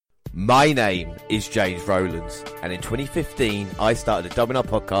My name is James Rowlands, and in 2015 I started a WNR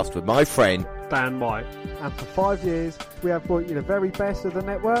podcast with my friend Dan White. And for 5 years we have brought you the very best of the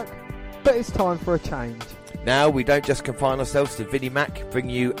network, but it's time for a change. Now we don't just confine ourselves to Vinnie Mac, bring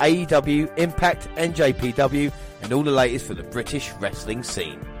you AEW, Impact, NJPW and all the latest for the British wrestling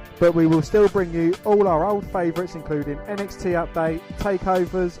scene. But we will still bring you all our old favourites, including NXT Update,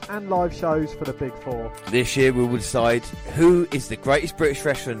 takeovers and live shows for the Big Four. This year we will decide who is the greatest British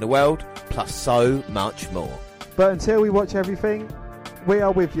wrestler in the world, plus so much more. But until we watch everything, we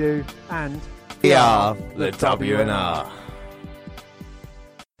are with you, and we are the WNR.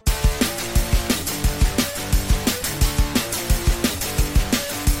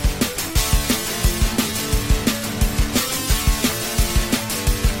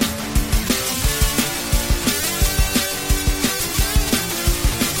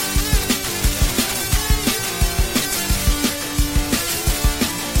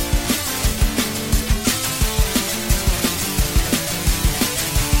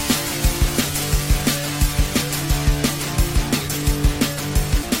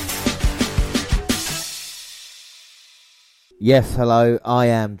 Yes, hello, I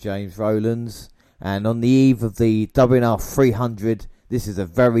am James Rowlands, and on the eve of the WNR 300, this is a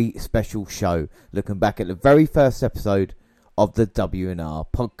very special show, looking back at the very first episode of the WNR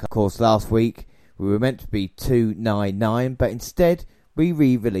podcast. Of course, last week we were meant to be 299, but instead we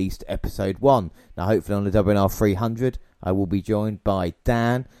re-released episode 1. Now hopefully on the WNR 300 I will be joined by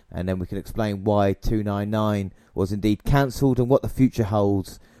Dan, and then we can explain why 299 was indeed cancelled and what the future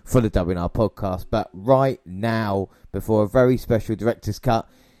holds for the WNR podcast. But right now, before a very special director's cut,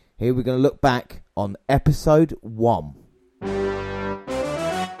 here we're going to look back on episode 1.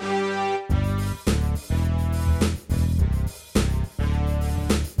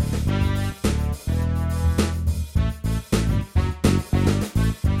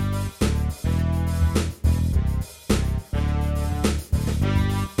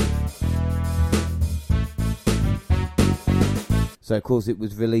 So, of course, it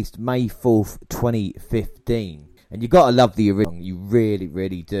was released May 4th, 2015. And you got to love the original. You really,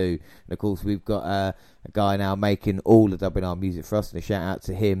 really do. And, of course, we've got a guy now making all the WNR music for us. And a shout out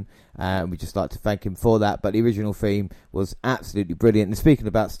to him. And we'd just like to thank him for that. But the original theme was absolutely brilliant. And speaking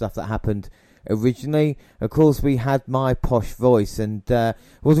about stuff that happened originally, of course, we had my posh voice. And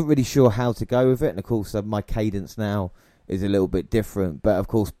wasn't really sure how to go with it. And, of course, my cadence now is a little bit different, but of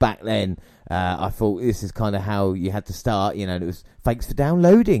course back then I thought this is kind of how you had to start, you know, and it was thanks for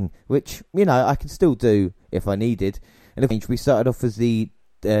downloading, which, you know, I can still do if I needed. And we started off as the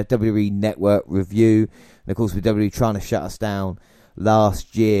WWE Network review, and of course with WWE trying to shut us down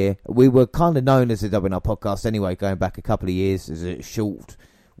last year, we were kind of known as the WNR podcast anyway, going back a couple of years, as a short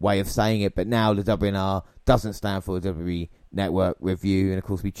way of saying it, but now the WNR doesn't stand for the WWE Network review, and of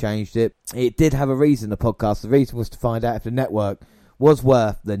course we changed it. It did have a reason, the podcast. The reason was to find out if the network was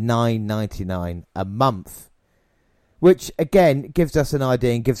worth the $9.99 a month, which again gives us an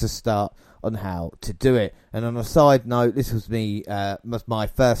idea and gives us a start on how to do it. And on a side note, this was my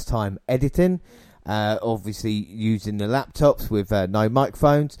first time editing, obviously using the laptops with no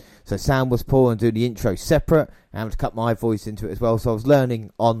microphones, so sound was poor, and doing the intro separate, and having to cut my voice into it as well. So I was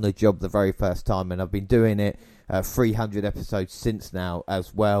learning on the job the very first time, and I've been doing it 300 episodes since now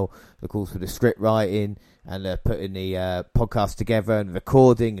as well, of course, with the script writing and putting the podcast together and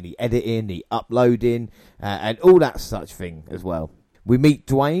recording and the editing, the uploading, and all that such thing as well. We meet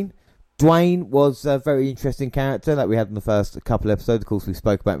Dwayne. Dwayne was a very interesting character that we had in the first couple episodes. Of course, we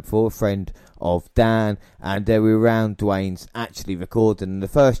spoke about before, a friend of Dan, and we were around Dwayne's actually recording the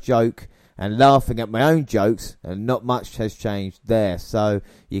first joke and laughing at my own jokes, and not much has changed there. So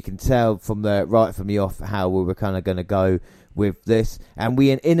you can tell from the off how we were kind of going to go with this. And we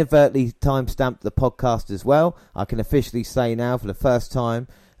inadvertently time-stamped the podcast as well. I can officially say now for the first time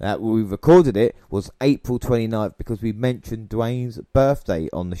that we recorded it was April 29th, because we mentioned Dwayne's birthday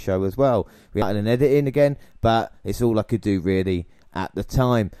on the show as well. We had an edit in again, but it's all I could do really at the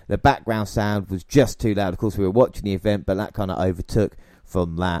time. The background sound was just too loud. Of course, we were watching the event, but that kind of overtook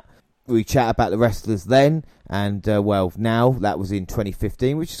from that. We chat about the wrestlers then, and now that was in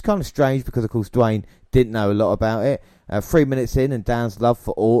 2015, which is kind of strange because, of course, Dwayne didn't know a lot about it. 3 minutes in, and Dan's love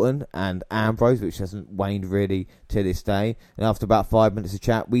for Orton and Ambrose, which hasn't waned really to this day. And after about 5 minutes of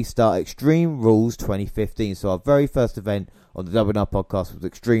chat, we start Extreme Rules 2015. So our very first event on the WNR podcast was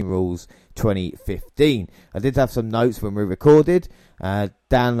Extreme Rules 2015. I did have some notes when we recorded. Dan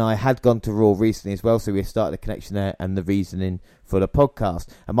and I had gone to Raw recently as well, so we started a connection there and the reasoning for the podcast.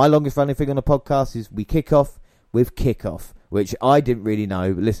 And my longest running thing on the podcast is we kick off with Kickoff, which I didn't really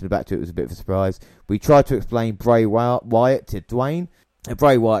know, but listening back to it was a bit of a surprise. We tried to explain Bray Wyatt to Dwayne. The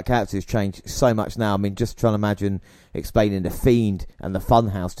Bray Wyatt character has changed so much now. I mean, just trying to imagine explaining the Fiend and the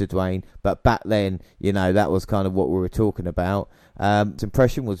Funhouse to Dwayne, but back then, you know, that was kind of what we were talking about. His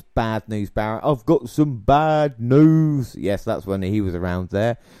impression was Bad News Barrett. I've got some bad news. Yes, that's when he was around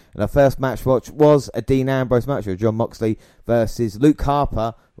there. And our first match watch was a Dean Ambrose match with Jon Moxley versus Luke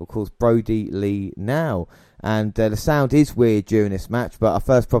Harper, of course, Brody Lee now. And the sound is weird during this match, but our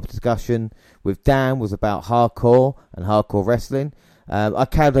first proper discussion with Dan was about hardcore and hardcore wrestling. I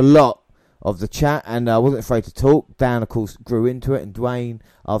carried a lot of the chat and I wasn't afraid to talk. Dan, of course, grew into it, and Dwayne,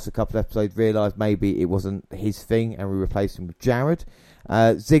 after a couple of episodes, realised maybe it wasn't his thing, and we replaced him with Jared.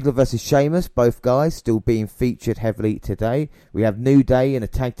 Ziggler versus Sheamus, both guys still being featured heavily today. We have New Day in a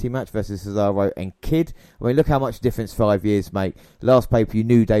tag team match versus Cesaro and Kid. I mean, look how much difference 5 years make. Last pay-per-view,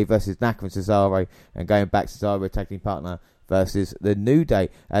 New Day versus Nakamura and Cesaro, and going back, Cesaro, tag team partner, versus the New Day.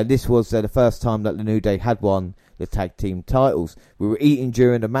 And this was the first time that the New Day had won the tag team titles. We were eating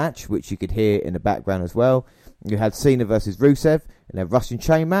during the match, which you could hear in the background as well. You had Cena versus Rusev in a Russian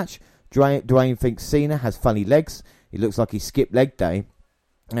chain match. Dwayne thinks Cena has funny legs. He looks like he skipped leg day.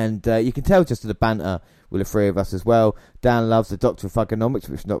 And you can tell just to the banter with the three of us as well. Dan loves the Doctor of Thugonomics,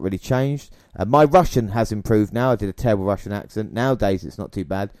 which has not really changed. My Russian has improved now. I did a terrible Russian accent. Nowadays, it's not too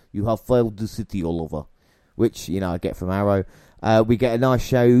bad. You have failed the city, Oliver. Which, you know, I get from Arrow. We get a nice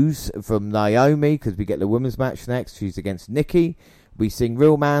shows from Naomi, because we get the women's match next. She's against Nikki. We sing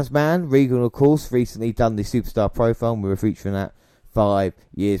Real Man's Man. Regan, of course, recently done the Superstar profile, and we were featuring that 5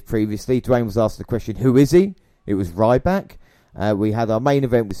 years previously. Dwayne was asked the question, who is he? It was Ryback. We had our main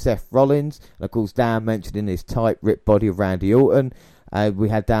event with Seth Rollins, and of course Dan mentioned in his tight ripped body of Randy Orton. We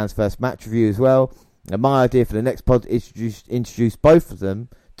had Dan's first match review as well. And my idea for the next pod is to introduce both of them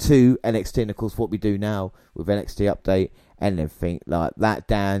to NXT, and of course what we do now with NXT Update and everything like that.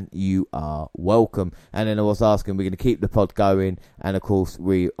 Dan, you are welcome. And then I was asking, we're going to keep the pod going, and of course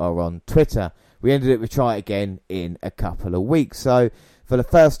we are on Twitter. We ended up with try it again in a couple of weeks. So for the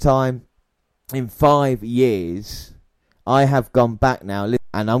first time in 5 years, I have gone back now,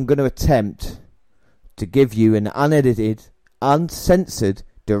 and I'm going to attempt to give you an unedited, uncensored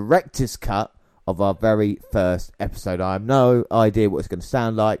director's cut of our very first episode. I have no idea what it's going to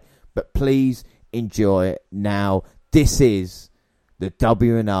sound like, but please enjoy it now. This is the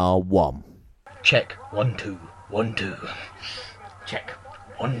WNR 1. Check 1 2 1 2. Check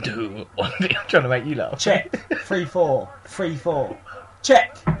 1 2 1 2. I'm trying to make you laugh. Check 3 4 3 4.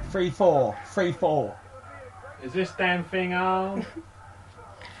 Check 3 4 3 4. Is this damn thing on?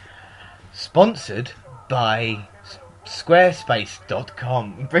 Sponsored by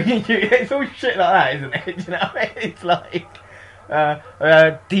Squarespace.com. Bringing you, it's all shit like that, isn't it? You know what I mean? It's like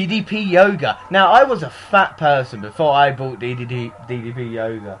DDP Yoga. Now, I was a fat person before I bought DDP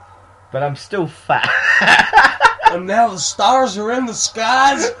Yoga, but I'm still fat. And now the stars are in the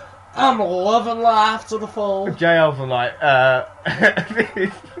skies. I'm loving life to the full. JL's like,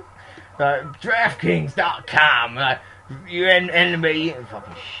 DraftKings.com. You enemy.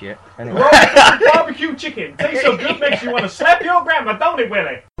 Fucking shit. Anyway. Barbecue chicken. Tastes so good, makes you want to slap your grandma, don't it,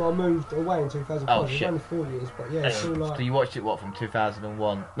 Willie? I moved away in 2005. Oh, It was shit. only 4 years, but yeah, still like... So you watched it, what, from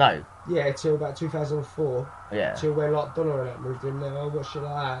 2001? No. Yeah, till about 2004. Yeah. Till when like Donna and that moved in there. I watched it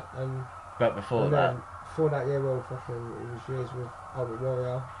like that. And But before and that, then, before that, yeah, well, fucking, it was years with Albert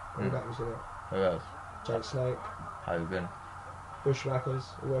Warrior. All that was in it. who else? Jake Snake, Hogan. Bushwhackers,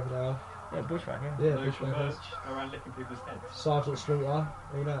 or whoever they are. Yeah, Bushwhacker. Yeah, Luke Bushwhackers. around licking people's heads. Sergeant Slaughter,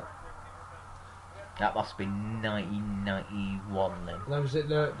 all that. That must be 1991 then. And that was it,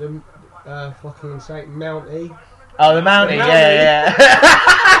 the fucking Saint Mountie. Oh, the Mountie, yeah.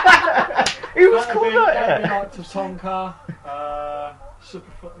 He was called that, That'd be yeah. like Tatonka,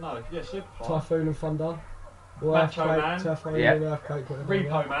 Superfly. Typhoon and Thunder. Or Macho Earthquake, Man. Typhoon Yeah. and Earthquake, whatever.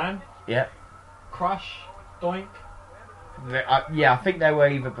 Repo Man, Yeah. Crush, Doink, Yeah, I think they were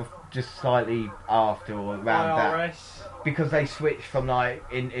either just slightly after or around that. IRS. Because they switched from like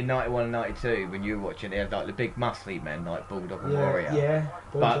in 91 and 92 when you were watching, they had like the big muscly men like Bulldog and Warrior. Yeah.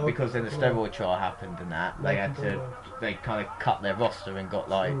 But Bulldog, because then the yeah. steroid trial happened and that, they had to, they kind of cut their roster and got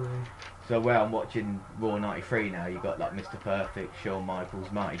like. So where I'm watching Raw 93 now, you got like Mr. Perfect, Shawn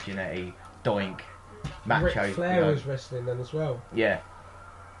Michaels, Marty Jannetty, Doink, Macho. Ric Flair was wrestling then as well. Yeah.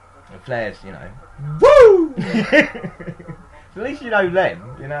 And Flair's, you know. Woo! At least you know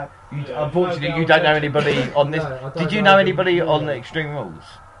them, you know. Yeah, Unfortunately, no you don't know anybody on this. No, I don't Did you know know them, anybody no. on the Extreme Rules?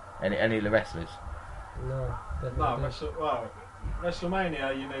 Any of the wrestlers? No. No,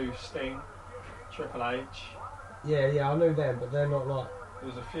 WrestleMania, you knew Sting, Triple H. Yeah, I knew them, but they're not like There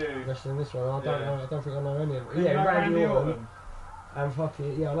was a few. wrestling this one. I don't know. I don't think I know any of them. You Yeah, know Randy Orton. And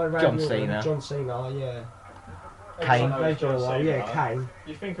fucking, yeah, I know Randy John Orton. Cena. John Cena, yeah. Kane. John Cena, Yeah, Kane.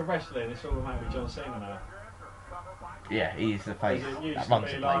 You think of wrestling, it's all about John Cena now. Yeah, he's the face Because it used that to runs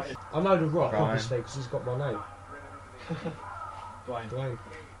be the like- place. I know The Rock, Brian. obviously, because he's got my name. Dwayne.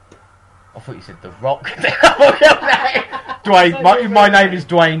 I thought you said The Rock. Dwayne, my name is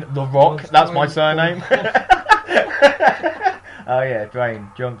Dwayne The Rock. That's my surname. Oh yeah,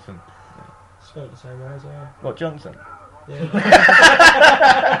 Dwayne Johnson. Spelled the same way as well. What, Johnson? Yeah.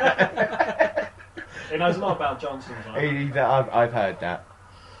 He knows a lot about Johnson's. Right? I've heard that.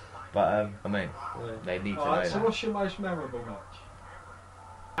 But, I mean, they need to know Alright, so that. what's your most memorable match?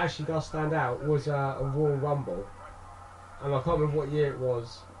 Actually, got to stand out was a Royal Rumble, and I can't remember what year it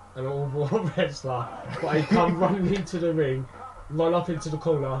was, and all war wrestler, but he come running into the ring, run up into the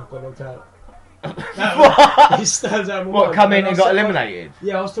corner, got knocked out. He stands out. What, come in and got eliminated?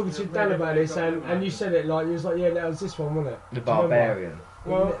 Yeah, I was talking to Dan about this, and you said it like, you was like, yeah, that was this one, wasn't it? The Do you remember? Barbarian.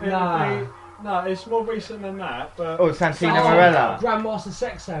 Well, Nah. no, it's more recent than that, but... Oh, Santino Oh, Marella. Grandmaster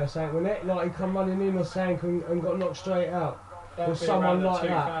Sex Sale, something, wasn't it? Like he come running in or something and got knocked straight out. that'd or be someone around the like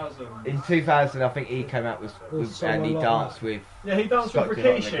that. 2000. In 2000, I think he came out with and someone he like danced that. with. Yeah, he danced Scott with did it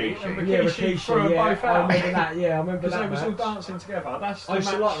on Rikishi, and Yeah, Rikishi threw them yeah, both I out. remember that, yeah, I remember Because that they was all match. dancing together. That's the I used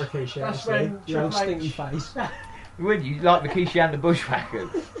to match. like Rikishi, That's actually. when The old Triple stinky H- face. When you like Rikishi and the Bushwhackers,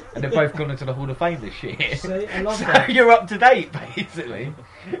 and they've both gone into the Hall of Fame this year. See, I love So that. you're up to date, basically.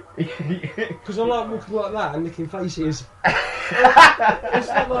 Because I like walking like that and licking faces. It's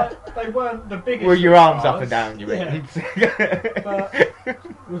not like they weren't the biggest. With your arms up stars, and down, you Yeah. mean? But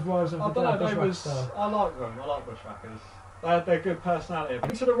With wives of I don't know. They was. I like them. I like Bushwhackers. They're good personality.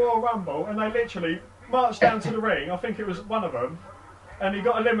 Into the Royal Rumble, and they literally marched down to the ring. I think it was one of them. And he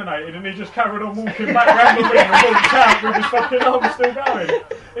got eliminated, and he just carried on walking back round the ring and walked out with his fucking arm still going.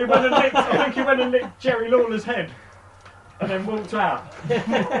 He went and licked, I think he went and licked Jerry Lawler's head, and then walked out.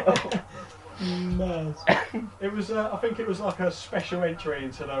 Mad. It was, I think it was like a special entry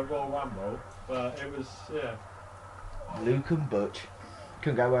into the Royal Rumble, but it was, yeah. Luke and Butch.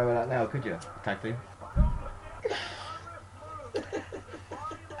 Couldn't go away with that now, could you? Tag team.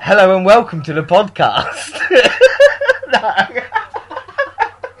 Hello and welcome to the podcast. No.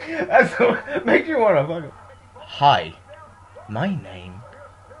 That's what makes you want to fucking. Hi, my name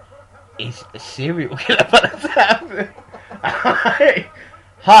is a serial killer.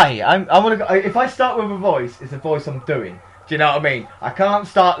 Hi, I'm gonna go. If I start with a voice, it's a voice I'm doing. Do you know what I mean? I can't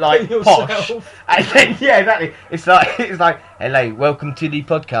start like Yourself. posh. And then, yeah, exactly. It's like, hello, welcome to the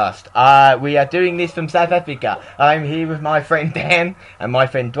podcast. We are doing this from South Africa. I'm here with my friend Dan and my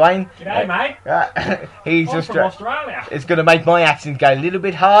friend Dwayne. G'day, mate. He's I'm just. from Australia. It's going to make my accent go a little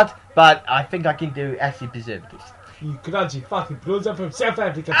bit hard, but I think I can do acid preservatives. You crunchy fucking bloods up from South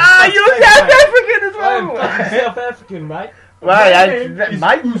Africa. Ah, you're South African as I am well. fucking South African, mate. Right, mate.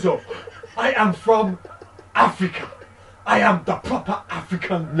 Uzo. I am from Africa. I am the proper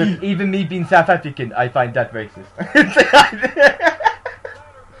African. Look, even me being South African, I find that racist.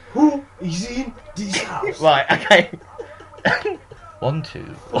 Who is in this house? Right, okay. 1, 2,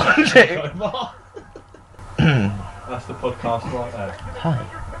 1, 2. That's the podcast right there.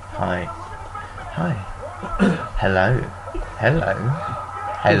 Hi. Hello. Hello.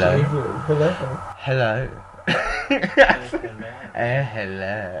 Hello. Hello.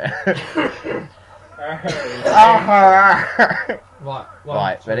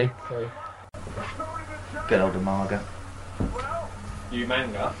 Right, ready? Three. Good old Amarga. You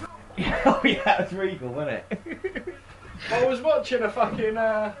manga. Oh yeah, that was Regal, wasn't it? I was watching a fucking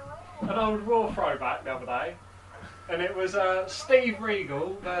an old Raw throwback the other day, and it was Steve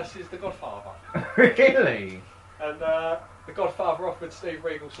Regal versus the Godfather. Really? And the Godfather offered Steve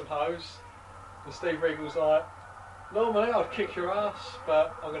Regal some hose, and Steve Regal's like, normally I'd kick your ass,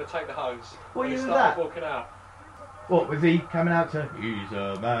 but I'm going to take the hose. What And he year was started that? walking out. What was he coming out to? He's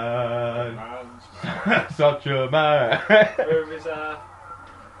a man, And such a man. with his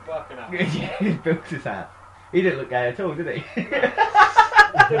working out. Yeah, he built his hat. He didn't look gay at all, did he?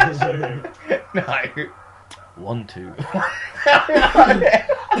 No. 1, 2.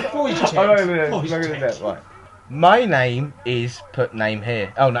 Voice check. Oh, no, Voice check. right. My name is put name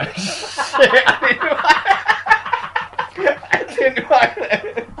here. Oh no. Shit, I didn't write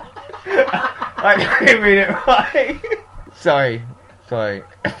it. I didn't read it right. Sorry. Right.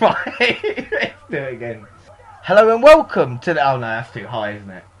 Let's do it again. Hello and welcome to the. Oh no, that's too high, isn't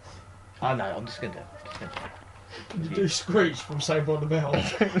it? Oh no, I'm just gonna do it. You do Screech from Saved by the Bell.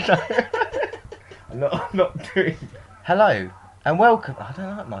 I'm not doing. Hello and welcome. I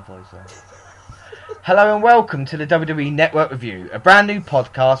don't like my voice though. Hello and welcome to the WWE Network Review, a brand new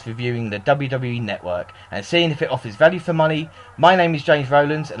podcast reviewing the WWE Network and seeing if it offers value for money. My name is James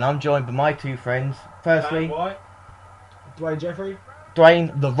Rowlands and I'm joined by my two friends. Firstly, Dan White. Dwayne Jeffrey.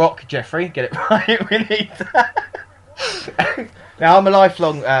 Dwayne The Rock Jeffrey, get it right. We need that. Now I'm a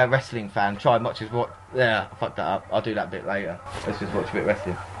lifelong wrestling fan. Try as much as what. Yeah, I fucked that up. I'll do that bit later. Let's just watch a bit of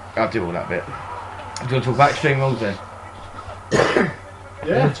wrestling. I'll do all that bit. Do you want to talk about Extreme Rules then?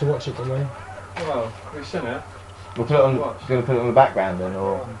 Yeah. I need to watch it, don't we? Well, we've seen it. We'll put it on. You're gonna put it on the background then,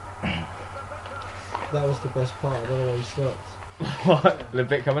 or That was the best part. I don't know why you stopped. what? The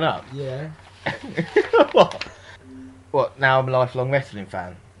bit coming up. Yeah. What? What? Now I'm a lifelong wrestling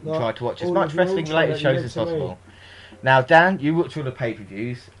fan. No, Try to watch as all much of your wrestling ultra related that you shows meant as to me. possible. Now, Dan, you watch all the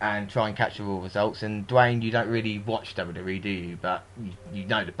pay-per-views and try and catch the raw results. And Dwayne, you don't really watch WWE, do you? But you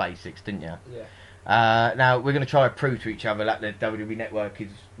know the basics, didn't you? Yeah. Now we're going to try and prove to each other that the WWE Network is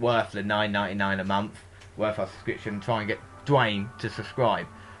worth the $9.99 a month, worth our subscription. Try and get Dwayne to subscribe.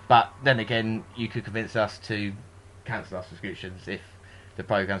 But then again, you could convince us to cancel our subscriptions if the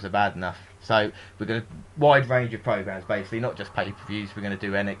programs are bad enough. So we're going to wide range of programs, basically, not just pay-per-views. We're going to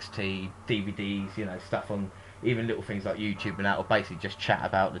do NXT, DVDs, you know, stuff on even little things like YouTube and that, or basically just chat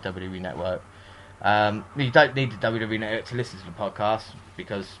about the WWE Network. You don't need the WWE Network to listen to the podcast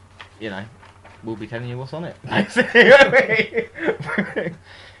because, you know, we'll be telling you what's on it.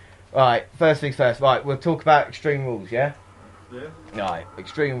 Right, first things first. Right, we'll talk about Extreme Rules, yeah? Yeah. Right,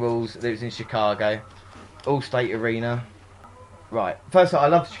 Extreme Rules. It was in Chicago, All-State Arena. Right, first of all, I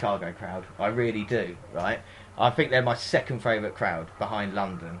love the Chicago crowd. I really do. Right, I think they're my second favourite crowd behind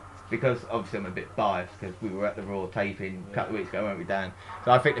London because obviously I'm a bit biased because we were at the Raw taping a couple of weeks ago, weren't we, Dan?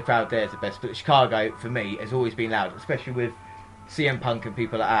 So I think the crowd there is the best. But Chicago for me has always been loud, especially with CM Punk and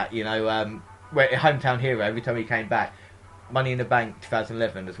people like that. You know, where hometown hero every time he came back. Money in the Bank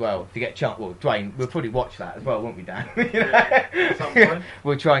 2011 as well. If you get a chance, well, Dwayne, we'll probably watch that as well, won't we, Dan? Yeah, at some point.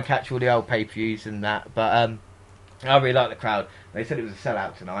 We'll try and catch all the old pay-per-views and that. But I really like the crowd. They said it was a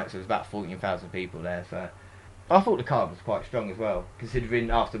sellout tonight, so it was about 14,000 people there. So I thought the card was quite strong as well, considering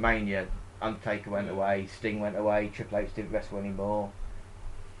after Mania, Undertaker went away, Sting went away, Triple H didn't wrestle anymore.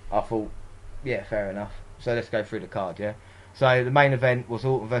 I thought, yeah, fair enough. So let's go through the card, yeah? So the main event was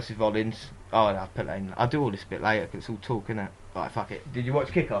Orton versus Rollins. Oh, no, I'll put that in. I'll do all this a bit later because it's all talk, innit? Right, fuck it. Did you watch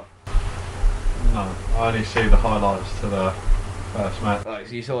Kickoff? No, I only see the highlights to the first match. Right,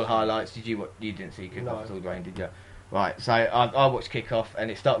 so you saw the highlights. Did you? You didn't see Kickoff No. at all, Dwayne, did you? Right, so I watched Kickoff, and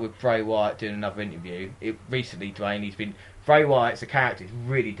it started with Bray Wyatt doing another interview. Recently, Dwayne, he's been... Bray Wyatt's a character. It's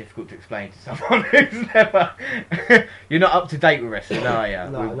really difficult to explain to someone who's never... You're not up to date with wrestling, are you?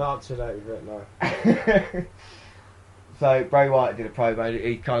 No, not up to date with it, no. So Bray Wyatt did a promo.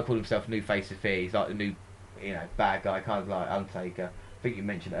 He kind of called himself New Face of Fear. He's like the new, you know, bad guy, kind of like Undertaker. I think you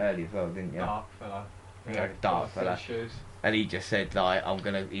mentioned it earlier as well, didn't you? Dark fella. Yeah, dark fella. Shoes. And he just said like,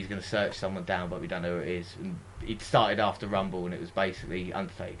 he's gonna search someone down, but we don't know who it is. And it started after Rumble, and it was basically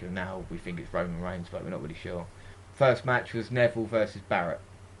Undertaker. And now we think it's Roman Reigns, but we're not really sure. First match was Neville versus Barrett,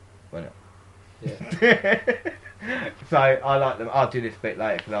 wasn't it? Yeah. So I like them. I'll do this a bit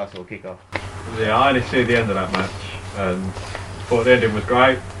later because I saw Kickoff. Yeah, I only see the end of that match, and thought the ending was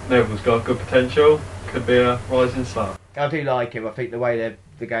great. Neville's got good potential. Could be a rising star. I do like him. I think the way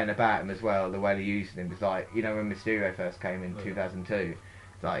they're going about him as well, the way they're using him is like, you know, when Mysterio first came in 2002,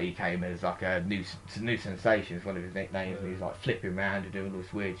 like he came as like a new sensation. It's one of his nicknames, and he's like flipping around and doing all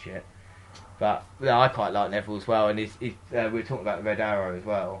this weird shit. But yeah, I quite like Neville as well, and we were talking about the Red Arrow as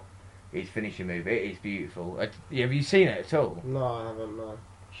well. His finishing move, it is beautiful. Have you seen it at all? No, I haven't, no.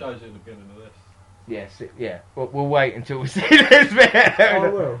 Shows you the beginning of this. Yes, yeah. We'll wait until we see this bit. I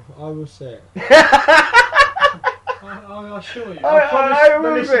will see it. I assure you. I promise the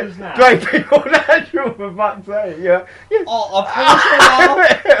will listeners now. draping all natural for fuck's sake, yeah. Oh, I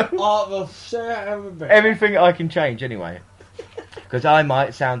promise you now. I will see it every bit. Everything I can change anyway. Because I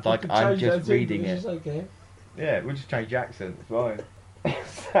might sound like You I'm can change just that reading English, it. it's okay. Yeah, we'll just change the accent, it's fine.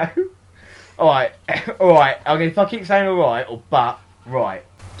 So, alright, if I keep saying alright or but, right.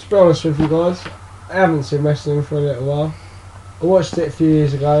 To be honest with you guys, I haven't seen wrestling for a little while. I watched it a few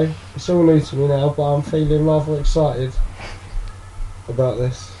years ago. It's all new to me now, but I'm feeling rather excited about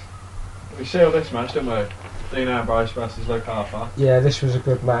this. We see all this match, didn't we? Dean Ambrose versus Luke Harper. Yeah, this was a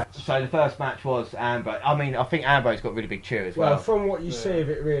good match. So the first match was Ambrose. I mean, I think Ambrose got a really big cheer as Well, well. from what you Yeah. see of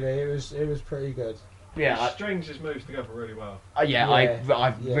it, really, it was pretty good. Yeah, He strings his moves together really well. I Yeah.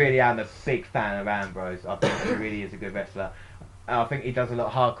 really am a big fan of Ambrose. I think he really is a good wrestler. And I think he does a lot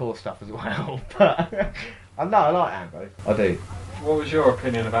of hardcore stuff as well. But I like Ambrose. I do. What was your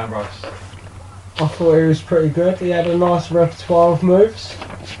opinion of Ambrose? I thought he was pretty good. He had a nice repertoire of moves,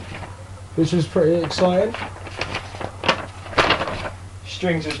 which was pretty exciting.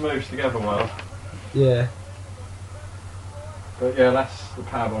 Strings his moves together well. Yeah. But yeah, that's the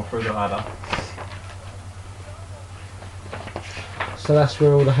powerbomb through the ladder. So that's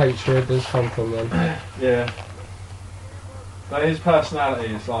where all the hatred has come from then. Yeah. But his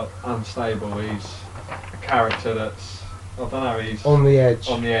personality is like unstable. He's a character that's, I don't know, he's On the edge.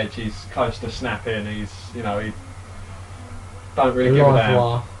 on the edge. He's close to snapping. He's, you know, he don't really give a damn.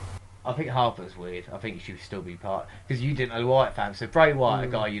 Livewire. I think Harper's weird. I think he should still be part because you didn't know White fan. So Bray Wyatt,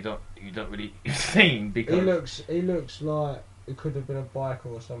 a guy you don't really seen because He looks like it could have been a biker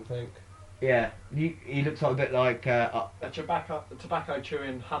or something. yeah, he looks like a bit like A tobacco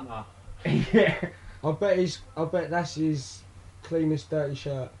chewing hunter. yeah. I bet that's his cleanest dirty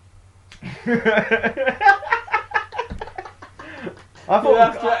shirt. I You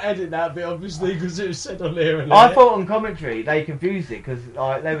thought have to edit that bit obviously because it was said on here. I thought on commentary they confused it because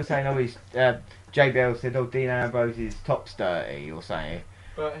they were saying, oh, he's JBL said, oh, Dean Ambrose's top's dirty or something.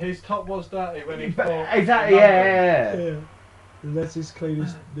 But his top was dirty when he But fought. exactly, yeah. And that's his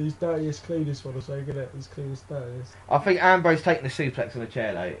cleanest, his dirtiest, cleanest one, I say, isn't it? His cleanest, dirtiest. I think Ambrose taking the suplex on the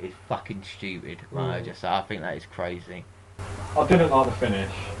chair though is fucking stupid. Right, Mm. I think that is crazy. I didn't like the finish.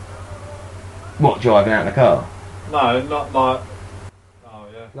 What, driving out in the car? No, not like. Oh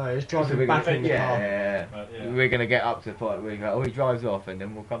yeah. No, he's So driving we're back gonna- in the car. yeah. But, yeah. We're gonna get up to the point where we go, oh, he drives off, and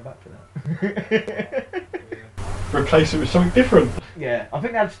then we'll come back to that. Replace it with something different. Yeah, I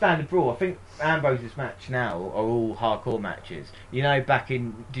think that's standard brawl. I think Ambrose's match now are all hardcore matches. You know,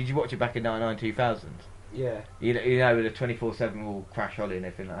 did you watch it back in 99 2000? Yeah. You know, with the 24/7 all Crash Holly and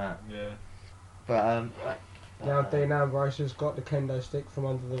everything like that. Yeah. But Now Dean Ambrose has got the kendo stick from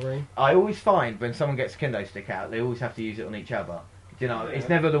under the ring. I always find when someone gets a kendo stick out, they always have to use it on each other. You know, Yeah. it's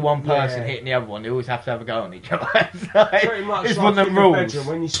never the one person Yeah. hitting the other one. They always have to have a go on each other. It's like- Pretty much it's like one of in them the rules. bedroom,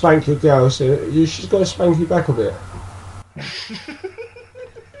 when you spank your girl, so she's got to spank you back a bit.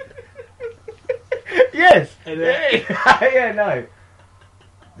 Yes. Innit? Yeah, no.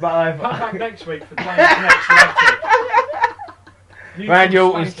 But Come back I've next week for James' next match. Randy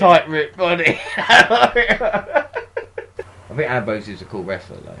Orton's tight ripped body. I think Ambrose is a cool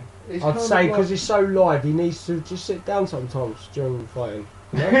wrestler though. I'd say because he's so live, he needs to just sit down sometimes during the fighting.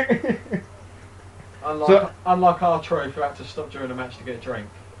 You know? Unlike our Troy, who had to stop during the match to get a drink,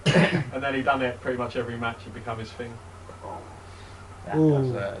 and then he done it pretty much every match. It become his thing. That Ooh.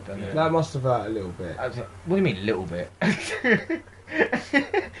 does hurt, doesn't it? That must have hurt a little bit. What do you mean, a little bit?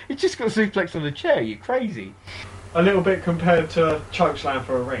 He just got suplex on the chair. You crazy? A little bit compared to a chokeslam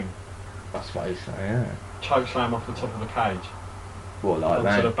for a ring. I suppose so. Yeah. Chokeslam off the top of a cage What like onto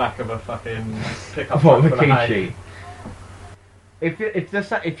that? the back of a fucking pickup What truck for the hay.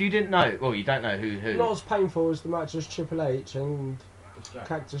 Rikishi? If you didn't know, well, you don't know who. Not as painful as the match as Triple H and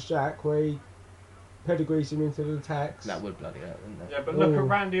Cactus Jack, where he pedigrees him into the tax. That would bloody hurt, wouldn't it? Yeah, but look Ooh. at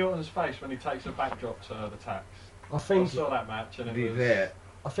Randy Orton's face when he takes a backdrop to the tax. I I think saw that match and it He's was. there.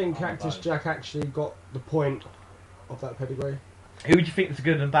 I think Oh, Cactus nice. Jack actually got the point of that pedigree. Who would you think is the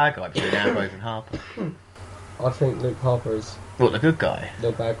good and bad guy between Ambrose and Harper? I think Luke Harper is What, the good guy?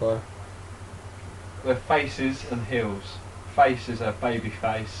 the bad guy. They're faces and heels. Face is a baby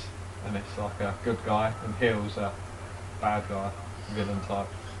face, and it's like a good guy, and heels a bad guy, villain type.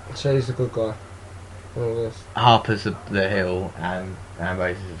 So he's the good guy. All this. Harper's the heel and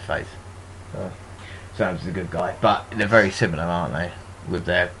Ambrose is the face. Oh. So Ambrose is a good guy, but they're very similar, aren't they? With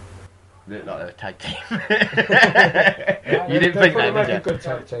their look like they're a tag team. You didn't think that, make a did you? good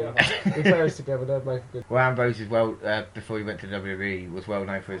tag team. If they was together, they'd make a good. Well, Ambrose is before he went to WWE was well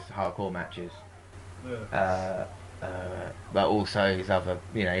known for his hardcore matches. Yeah. But also his other,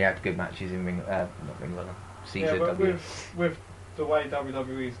 he had good matches in not Ring of Honor, Yeah, but CZW. with the way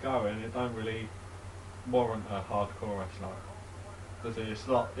WWE's going, it don't really warrant a hardcore wrestler, does it? It's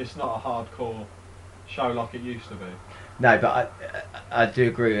not a hardcore show like it used to be. No, but I do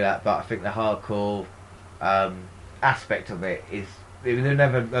agree with that. But I think the hardcore aspect of it is there was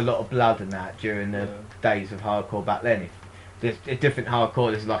never a lot of blood in that during the days of hardcore back then. There's a different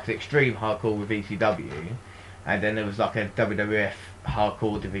hardcore. There's like an extreme hardcore with ECW, and then there was like a WWF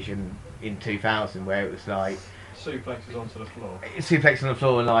hardcore division in 2000 where it was like Suplexes onto the floor. suplex on the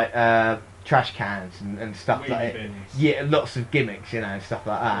floor and like trash cans and stuff Wheelie like that. bins. Yeah, lots of gimmicks, and stuff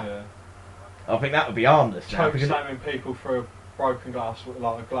like that. Yeah. I think that would be harmless now. Choke because- slamming people through a broken glass,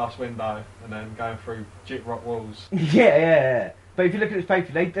 like a glass window, and then going through jit rock walls. Yeah. But if you look at this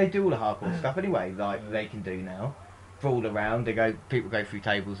paper, they do all the hardcore stuff anyway. Like they can do now, brawl around. People go through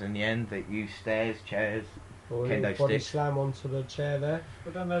tables in the end. They use stairs, chairs. Or Kendo body stick. slam onto the chair there.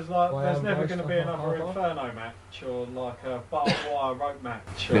 But then there's Why never Ambrose going to be not another hardcore? Inferno match or like a barbed wire rope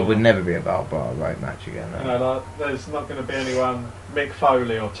match. Or, There would never be a bar road match again. You No. know, like there's not going to be anyone Mick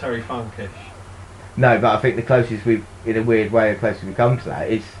Foley or Terry Funkish. No, but I think the closest we've, in a weird way, the closest we come to that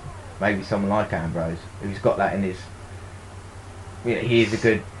is maybe someone like Ambrose, who's got that in his Yeah, he is a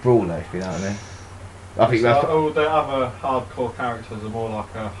good brawler, if you know what I mean. I think It's that's like all the other hardcore characters are more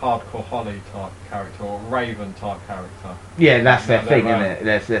like a hardcore Holly type character or Raven type character. yeah, that's their Yeah, thing, they're, isn't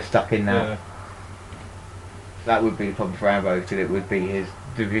it? They're stuck in that. Yeah. That would be the problem for Ambrose, that it would be his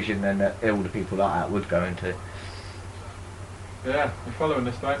division, and that all the people like that would go into. Yeah, you're following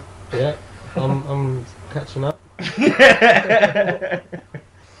this, mate. Yeah, I'm catching up.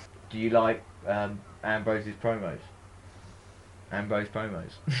 Do you like Ambrose's promos? Ambrose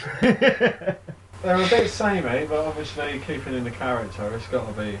promos. They're a bit samey, but obviously keeping in the character, it's got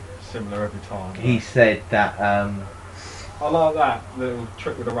to be similar every time. He said that. I like that little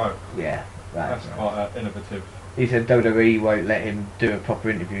trick with the rope. Yeah, That's nice. quite innovative. He said WWE won't let him do a proper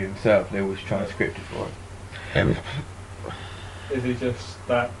interview himself. They always try and script it for him. Is he just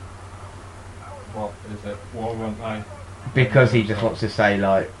that? What is it? What want they? Because he just wants to say,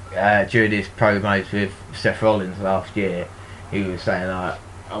 like, during his promos with Seth Rollins last year, he was saying, like,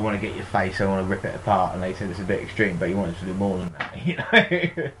 I want to get your face, I want to rip it apart, and they said it's a bit extreme, but he wanted to do more than that, you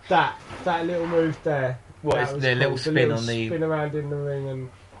know? That little move there. What, that it's was the cool. little spin on the... spin around in the ring and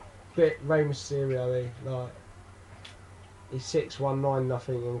bit Rey Mysterio, like he's 619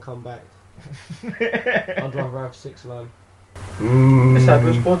 nothing and come back. I'd rather have 6-9. This ad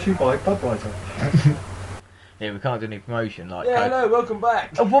was brought to you by Budweiser. Yeah, we can't do any promotion, like... Yeah, Coke. no, welcome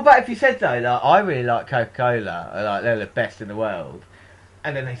back. Oh, what about if you said, though, like, I really like Coca-Cola, like, they're the best in the world,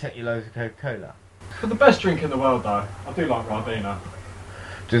 and then they sent you loads of Coca-Cola? But the best drink in the world, though, I do like Ribena.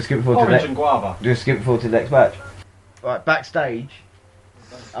 Just skip forward to Orange the and guava. Just skip forward to the next match. Right, backstage,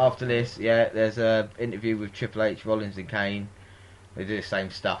 after this, yeah, there's a interview with Triple H, Rollins and Kane. They do the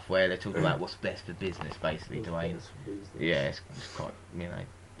same stuff where they're talking about what's best for business, basically, Dwayne. Yeah, it's quite, you know,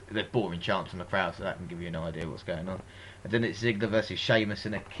 they're boring chants from the crowd, so that can give you an idea what's going on. And then it's Ziggler versus Sheamus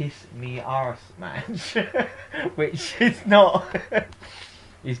in a Kiss Me Arse match, which is not,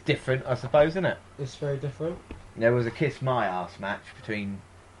 is different, I suppose, isn't it? It's very different. There was a Kiss My Arse match between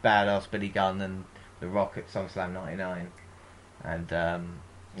Badass Billy Gunn and The Rock at SummerSlam 99, and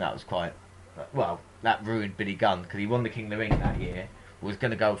that was quite, well, that ruined Billy Gunn because he won the King of the Ring that year, was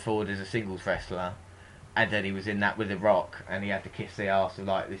going to go forward as a singles wrestler, and then he was in that with The Rock, and he had to kiss the arse of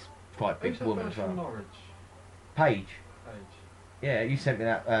like this quite big Who's woman that as from well. Norwich? Paige. Paige. Yeah, you sent me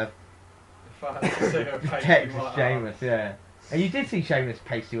that If I had to see her Paige, text you of might Sheamus, ask. yeah. And you did see Sheamus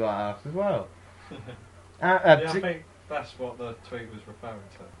pasty white arse as well. Yeah, I think that's what the tweet was referring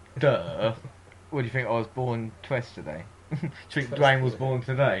to. Duh. What do you think, I was born yesterday? Do you think Dwayne was born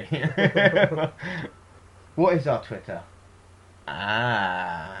today? What is our Twitter?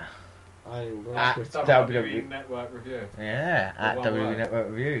 Ah. I ain't got At Twitter. WWE Network Review. Yeah, at All one WWE word. Network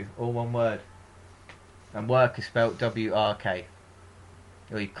Review, all one word. And work is spelt WRK.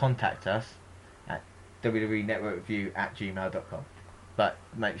 Or you contact us at WWE Network Review at gmail.com. But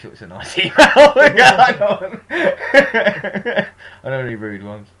make sure it's a nice email. I don't have any rude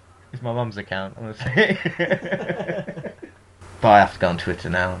ones. It's my mum's account, honestly. But I have to go on Twitter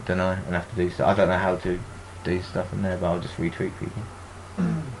now, don't I? And have to do stuff. I don't know how to do stuff in there, but I'll just retweet people.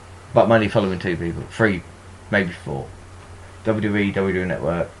 But I'm only following 2 people. 3, maybe 4. WWE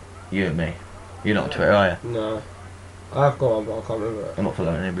Network, you and me. You're not on Twitter, are you? No. I've got one, but I can't remember it. I'm not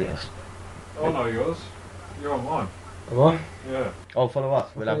following anybody else. Oh no, yours. You're on mine. Am I? Yeah. Oh, follow us.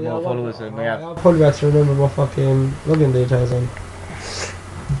 We'll have more followers than we have. I'll probably have to remember my fucking login details on.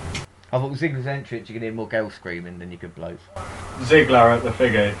 I thought Ziggler's entrance, you can hear more girls screaming than you could blokes. Ziggler at the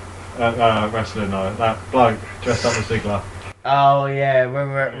figure. Wrestling though. That bloke dressed up as Ziggler. Oh yeah, when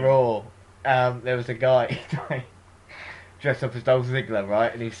we were at Raw, there was a guy dressed up as Dolph Ziggler,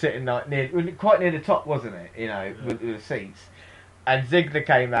 right? And he's sitting like quite near the top, wasn't it? You know, with the seats. And Ziggler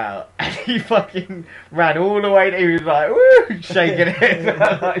came out, and he fucking ran all the way. He was like, woo, shaking it.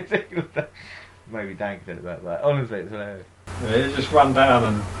 Like, Ziggler. Maybe Dan could do it about that. Honestly, it's hilarious. Yeah, you just run down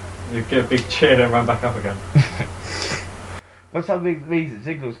and you get a big cheer and run back up again. But some big reason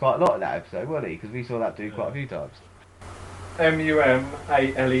Ziggler was quite a lot in that episode, wasn't he? Because we saw that do quite a few times.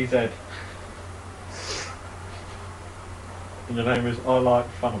 MUMALEZ. And your name is I Like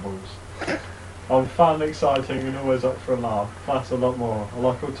Funnables. I'm fun, exciting and always up for a laugh. Plus a lot more. I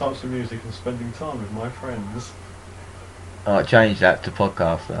like all types of music and spending time with my friends. I might change that to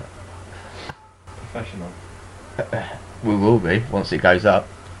podcast that. Professional. We will be, once it goes up,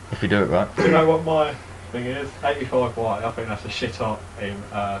 if we do it right. Do you know what my thing is? 85 White. I think that's a shit hot in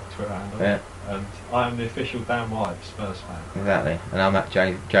Twitter handle. Yeah. And I am the official Dan White Spurs fan. Exactly. And I'm at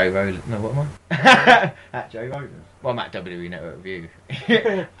Joe Rowland. No, what am I? At Joe Rowland. Well, I'm at WWE Network Review.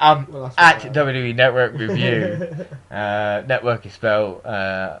 Well, that's At right. WWE Network Review. Network is spelled You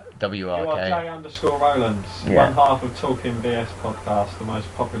are WRK. J_Rowlands, Yeah. one half of Talking BS podcast, the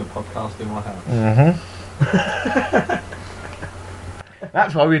most popular podcast in my house.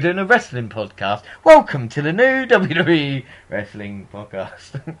 That's why we're doing a wrestling podcast. Welcome to the new WWE Wrestling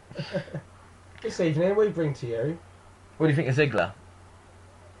Podcast. This evening we bring to you. What do you think of Ziggler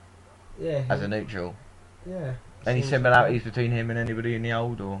Yeah. as a neutral? Yeah. Any seems- similarities between him and anybody in the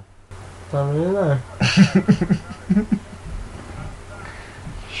old, or? Don't really know.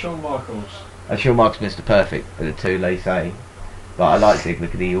 Shawn Michaels. Shawn Michaels Mr. Perfect are the two they say. But I like Ziggler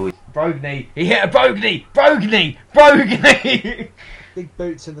because he always... Brogany! He hit a Brogany! Brogany! Brogany! Big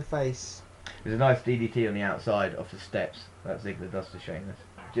boots in the face. There's a nice DDT on the outside off the steps that Ziggler does to Sheamus.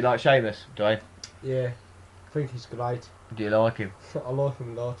 Do you like Sheamus, Dwayne? Yeah. I think he's great. Do you like him? I like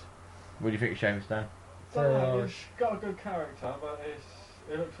him a lot. What do you think of Sheamus Dan? Very Don't know, Irish. he's got a good character, but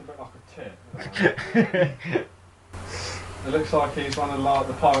it looks a bit like a tit. It looks like he's one of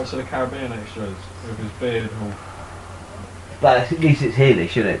the Pirates of the Caribbean extras with his beard all. But at least it's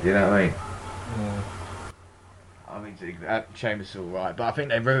heelish, isn't it? Do you know what I mean? Yeah. I mean, Sheamus is alright, but I think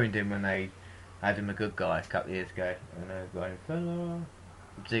they ruined him when they had him a good guy a couple of years ago. And they were going, fella.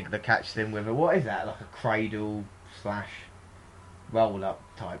 Ziggler catched him with a, what is that? Like a cradle / roll up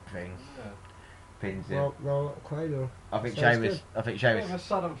type thing. Yeah. Pins him. Roll up cradle. I think sounds Sheamus. good. I think Bit of a Sheamus.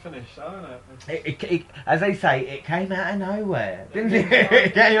 sudden finish, though, isn't it? It, as they say, it came out of nowhere, didn't it?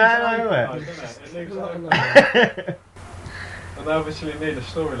 It came out of nowhere. It leaves Not open. enough. And they obviously need a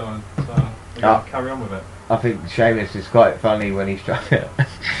storyline, so we gotta carry on with it. I think Sheamus is quite funny when he's trying to. Do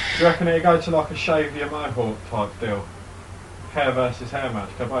you reckon it'd go to like a shave your mohawk type deal? Hair versus hair match.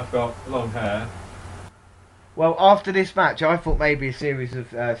 They both got long hair. Well, after this match, I thought maybe a series of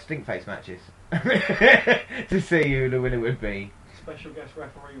stinkface matches to see who the winner would be. Special guest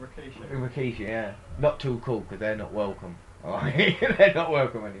referee Rikishi. Rikishi, yeah. Not too cool because they're not welcome. Alright? They're not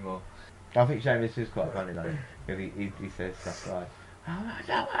welcome anymore. I think Sheamus is quite funny though, because he says stuff like, "Oh, I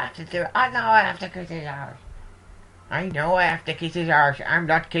know I have to do it. I know I have to kiss his arse. I know I have to kiss his arse. I'm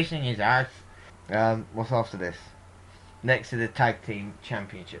not kissing his arse." What's after this? Next to the tag team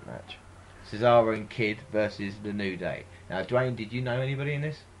championship match, Cesaro and Kid versus the New Day. Now, Dwayne, did you know anybody in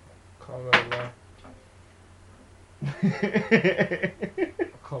this? Can't remember. I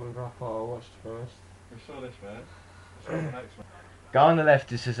can't remember how far I watched, to be honest. We saw this man. We saw the next one. Guy on the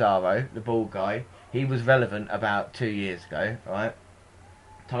left is Cesaro, the bald guy. He was relevant about 2 years ago, right?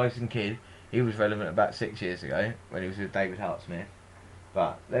 Tyson Kidd, he was relevant about 6 years ago when he was with David Hart Smith.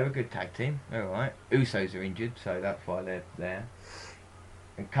 But they're a good tag team, they're alright. Usos are injured, so that's why they're there.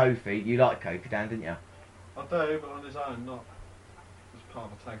 And Kofi, you like Kofi, Dan, didn't you? I do, but on his own, not as part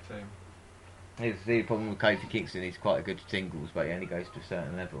of a tag team. Here's the problem with Kofi Kingston, he's quite a good singles, but he only goes to a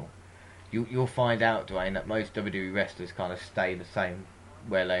certain level. You'll find out, Dwayne, that most WWE wrestlers kind of stay the same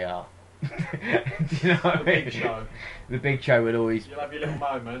where they are. Do you know what I The mean? Big Show. The Big Show would always... You'll have your little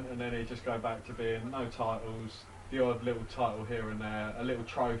moment, and then he'd just go back to being no titles, the odd little title here and there, a little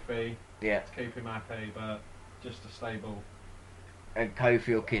trophy Yeah. to keep him happy, but just a stable. And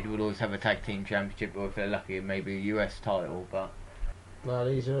Kofi or Kid would always have a tag team championship, or if they're lucky, maybe a US title, but... No,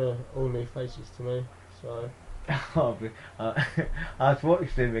 these are all new faces to me, so... I was watching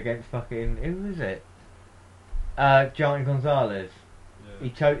him against fucking... Who was it? Giant Gonzalez. He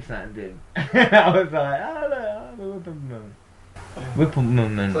chokeslammed him. I was like, oh look, I'm a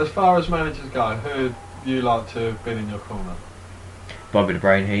Whippleman. So as far as managers go, who would you like to have been in your corner? Bobby the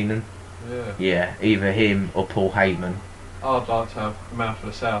Brain Heenan. Yeah. Yeah, either him or Paul Heyman. I'd like to have the man for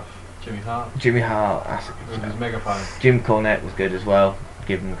the South, Jimmy Hart, Jimmy Hart, that's a good with his shout. megaphone. Jim Cornette was good as well.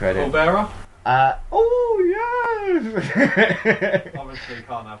 Give him Paul credit. Bearer? Oh yes! Obviously you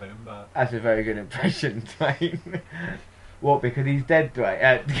can't have him, but That's a very good impression, Dwayne. What? Because he's dead,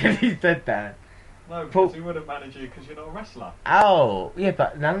 Dwayne. Because he's dead, Dan. no, because Paul- he wouldn't manage you because you're not a wrestler. Oh, yeah,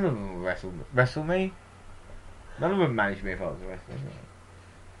 but none of them will wrestle me. None of them managed me if I was a wrestler.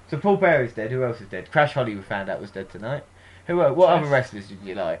 So Paul Bearer's dead. Who else is dead? Crash Holly we found out was dead tonight. Who else? What Tess. other wrestlers did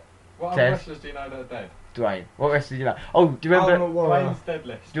you like? What Tess. other wrestlers do you know that are dead? Dwayne. What wrestlers did you like? Oh, do you remember? Ultimate Warrior. Wayne's dead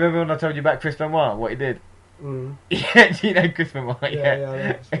list. Do you remember when I told you about Chris Benoit? What he did? Mm. Yeah, do you know Chris Benoit? Yeah, I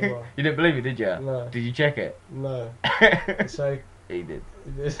know Chris Benoit. You didn't believe me, did you? No. Did you check it? No. So, He did.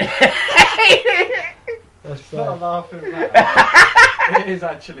 that's It's not a bad. laughing matter. It is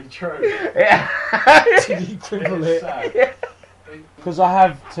actually true. Yeah. Did he quibble It's it? sad. Because I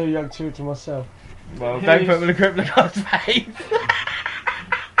have 2 young children myself. Well, don't put them in a crippling God's face.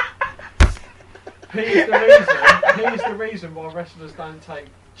 He's the reason why wrestlers don't take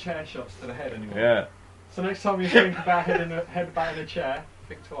chair shots to the head anymore. Yeah. So next time you think about head back in a chair,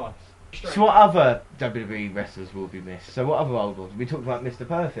 think twice. So what other WWE wrestlers will be missed? So what other old ones? We talked about Mr.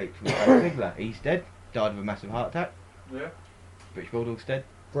 Perfect from Ziggler. He's dead. Died of a massive heart attack. Yeah. British Bulldog's dead.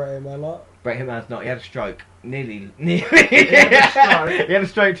 Bret Hitman. Bret Hitman's not. He had a stroke. Nearly. He had a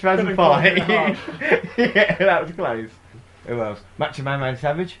stroke 2005. Couldn't Yeah, that was close. Who else? Macho Man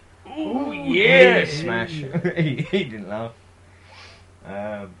Savage. Ooh, Yeah, smash. he didn't laugh.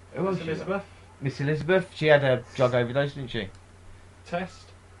 Who else? Elizabeth. Miss Elizabeth. She had a drug overdose, didn't she? Test.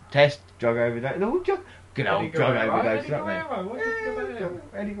 Drug overdose. They're all good old Eddie drug Guerrero. overdose, Eddie aren't they? Guerrero. What do you think about him?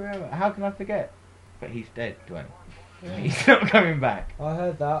 Eddie Guerrero. How can I forget? But he's dead, Dwayne. Yeah. He's not coming back. I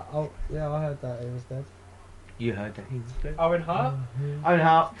heard that. Oh, yeah, I heard that he was dead. You heard that he was dead? Owen Hart. Owen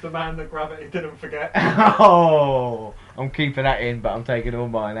Hart. The man that Gravity didn't forget. Oh, I'm keeping that in, but I'm taking all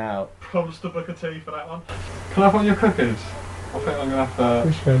mine out. Promise to Booker T for that one. Can I have one of your cookies? I think I'm going to have to...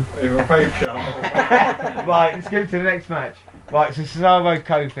 Which one? Either a vape shot or... Right, let's go to the next match. Right, so Cesaro,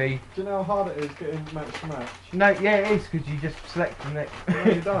 Kofi. Do you know how hard it is getting match to match? No, yeah, it is, because you just select the next. No,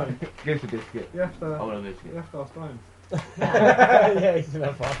 you don't. Give us a biscuit. You have to... I want a biscuit. You have to ask Stone. Yeah, you can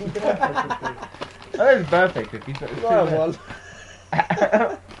have one. Oh, that's birthday cookies, but there's two No left.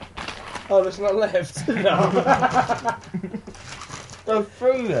 one. Oh, there's not left. No. Go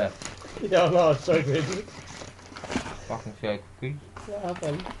through there. Yeah, no, it's so good. Fucking share cookies. What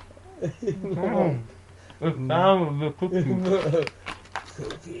happened? It's down with the cookies.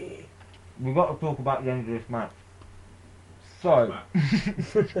 Cookie. We've got to talk about the end of this match. So,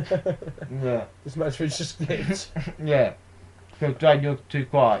 yeah, This match was just glitched. yeah. So, Jane, you're too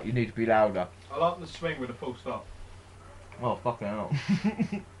quiet. You need to be louder. I like the swing with a full stop. Oh, fucking hell.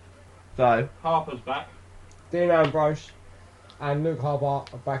 So, Harper's back. Dean Ambrose and Luke Harper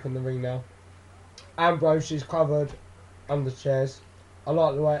are back in the ring now. Ambrose is covered under chairs. I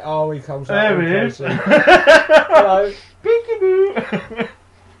like the way. Oh, he comes out. there all it is. crazy. Hello. Peekaboo.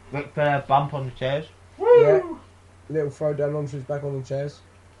 Look for a bump on the chairs. Yeah. Little throw down onto his back on the chairs.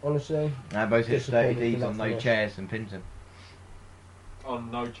 Honestly. Both hit 30 Disappointed Ds on for no that chairs and pins him. On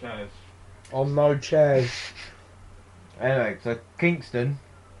no chairs. On no chairs. Anyway, so Kingston.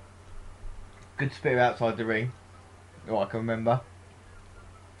 Good spear outside the ring. What I can remember.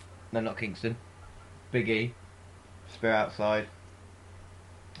 No, not Kingston. Big E. Spear outside.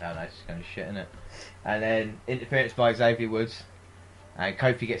 Oh no, it's just kind of shit, isn't it? And then interference by Xavier Woods. And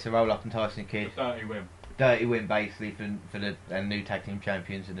Kofi gets a roll up and Tyson Kidd. Dirty win. Dirty win basically for the new tag team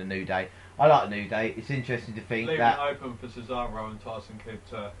champions and the New Day. I like the New Day. It's interesting to think Leaving that it open for Cesaro and Tyson Kidd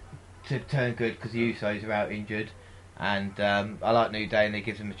to turn good because the Usos are out injured, and I like New Day and it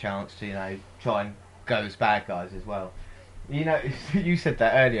gives them a chance to try and go as bad guys as well. You said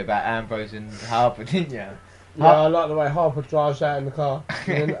that earlier about Ambrose and Harper, didn't you? Yeah, I like the way Harper drives out in the car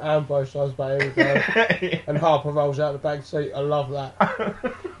and then Ambrose drives back in the car and Harper rolls out the back seat. I love that.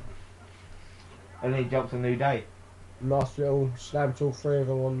 And then he jumps on New Day. Nice little slam to all three of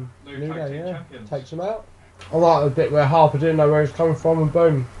them on New New tag Day, team yeah. champions. Takes them out. I like the bit where Harper didn't know where he was coming from and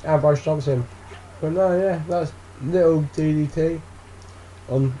boom, Ambrose jumps him. But no, yeah, that's little DDT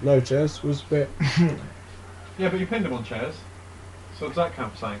on no chairs was a bit. Yeah, but you pinned him on chairs. So does that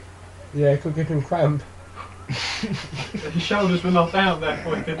count for something? Yeah, could give him cramp. His shoulders were knocked down,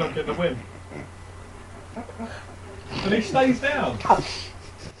 therefore he did not get the win. But he stays down.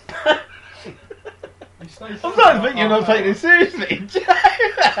 He stays down. I'm starting to think you're not taking this seriously.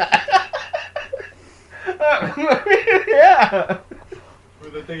 Yeah.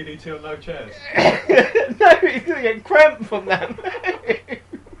 With a DDT on no chairs. No, he's gonna get cramp from that.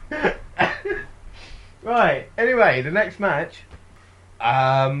 Right. Anyway, the next match.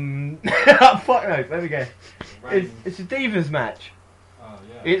 Fuck knows. Let me guess. It's a Divas match. Oh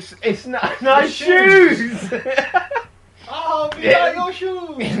yeah. It's nice shoes. Oh, we like your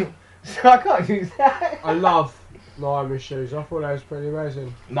shoes. So I can't use that. I love Naomi's shoes. I thought that was pretty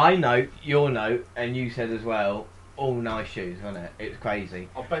amazing. My note, your note, and you said as well. All nice shoes, wasn't it? It's crazy.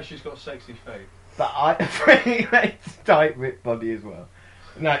 I bet she's got sexy feet. But it's tight ripped body as well.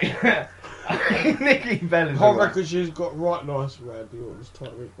 No, Nikki Bella's I alright. reckon she's got right nice Randy Orton's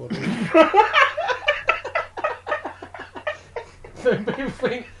tight ripped body. Then people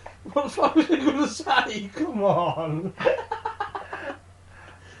think, what the fuck was he going to say? Come on.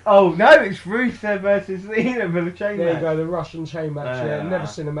 Oh no, it's Rusev versus Cena for the chain There you match. go, the Russian chain match. Yeah, never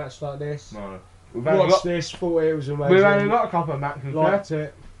seen a match like this. No. We've only Watched this, thought it was amazing. We've only got a couple of matches Liked left.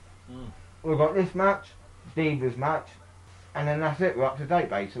 it. We've got this match, Divas match, and then that's it. We're up to date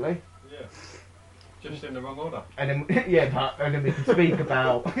basically. Yeah. Just in the wrong order. And then and then we can speak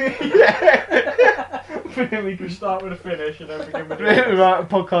about. Then we We can start with a finish and then begin with the right,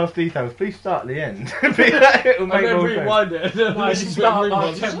 podcast details. Please start at the end. It'll And make then more sense. rewind it. No, you start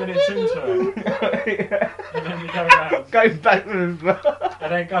like 10 minutes into it. And then you go round. Go back to the start.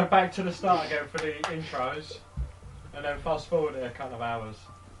 And then go back to the start again for the intros. And then fast forward it a couple of hours.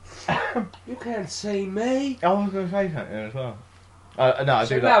 You can't see me. I was going to say something as well. No, I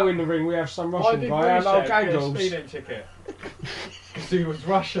So do now that. in the ring we have some Why Russian did guy and old Rusev get a Angles. speeding ticket? Because he was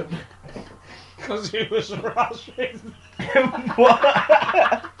Russian. Because he was Russian. What?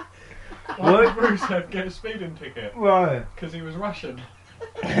 Why did Rusev get a speeding ticket? Right. Because he was Russian.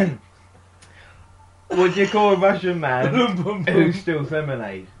 What do you call a Russian man who steals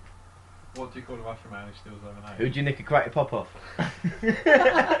lemonade? What do you call a Russian man who steals lemonade? Who'd you nick a cracky pop off?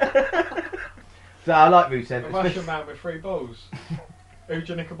 So I like Rusev. A Russian man with 3 balls. Who'd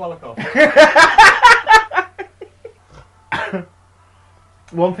you nick a bollock off?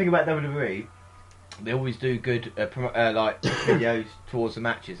 One thing about WWE, they always do good like videos towards the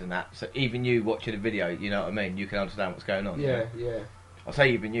matches and that. So even you watching a video, you know what I mean. You can understand what's going on. Yeah, yeah. I'll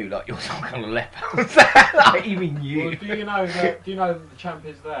say even you, like you're some kind of leper. Like even you. Well, do you know that the champ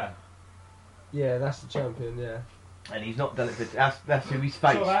is there? Yeah, that's the champion, yeah. And he's not done it for. That's who he's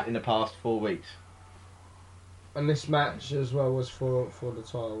faced in the past 4 weeks. And this match as well was for the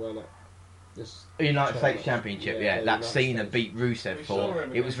title, wasn't it? This United States match. Championship, Yeah, yeah. That United Cena States. beat Rusev We saw for.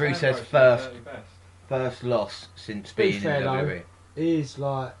 him It was against Rusev's Ambrose in the 30 best. first loss since To be being in fair, though, WWE. He's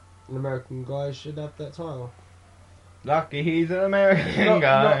like an American guy, he should have that title. Lucky he's an American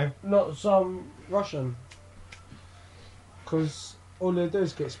guy. Not some Russian. Because all they do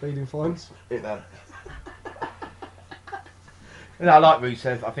is get speeding fines. No, I like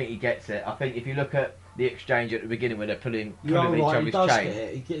Rusev. I think he gets it. I think if you look at the exchange at the beginning when they're pulling each You're right, he other's does chain. get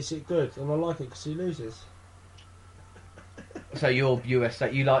it, he gets it good, and I like it because he loses. So you're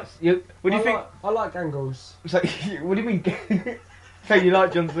USA. You like you? What do you think? I like Angles. So what do you mean? So you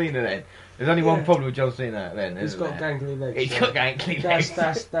like John Cena then? There's only one Yeah. problem with John Cena then, He's isn't got there? gangly legs. He's yeah. got gangly legs.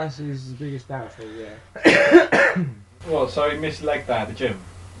 That's his biggest downfall, yeah. Well, so he missed leg day at the gym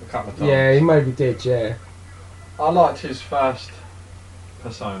a couple of times. Yeah, he maybe did, yeah. I liked his first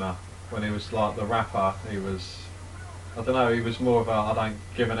persona when he was like the rapper. He was, I don't know, he was more of a I don't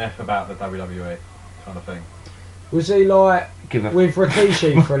give an F about the WWE kind of thing. Was he like Give a with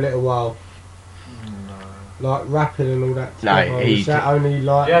Rikishi for a little while? No. Like rapping and all that? No, together? he Was that only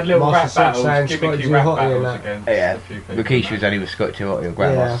like He had little rap Master Sex battles, and Scotty gimmicky G rap Hotty and battles that? against Yeah, a few people. Rikishi was only with Scott Hotty and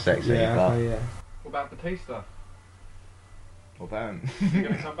Grandmaster Sexy. Yeah, but okay, yeah. What about Batista? what about him? Is he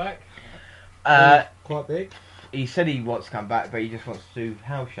going to come back? Quite big. He said he wants to come back, but he just wants to do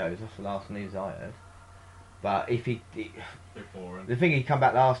house shows. That's the last news I heard. But if he Bit boring. the thing he come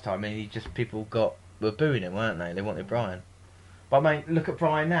back last time, and he just people were booing him, weren't they? They wanted Brian. But mate, look at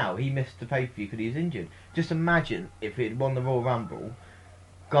Brian now. He missed the pay per view because he was injured. Just imagine if he'd won the Royal Rumble,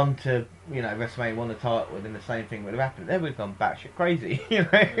 gone to WrestleMania, won the title, and then the same thing would have happened. They would have gone batshit crazy, you know.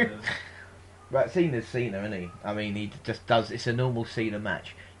 Yeah. But Cena's Cena, isn't he? I mean, he just does. It's a normal Cena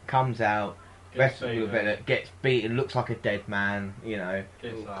match. Comes out, Gets wrestles with a beaten. bit, gets beaten, looks like a dead man,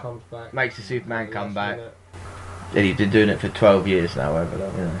 Gets up. Comes back. makes the Superman Last come back. minute. And he's been doing it for 12 years now, over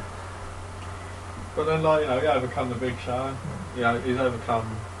that, you know. But then, like, he overcome the big show. He's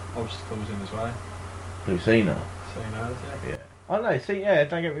overcome obstacles in his way. Who, Cena? Cena has, yeah. Yeah. I know,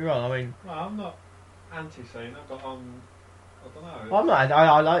 don't get me wrong, I mean, Well, I'm not anti-Cena, but I don't know. I'm not,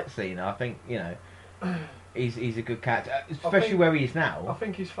 I like Cena, I think, he's a good character, especially think- where he is I now.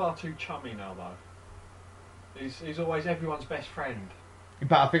 think he's far too chummy now, though. He's always everyone's best friend.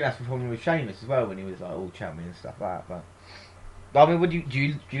 But I think that's the problem with Sheamus as well, when he was like all chummy and stuff like that, but I mean, do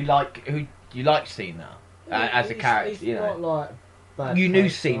you like Cena as a character, He's not like bad You knew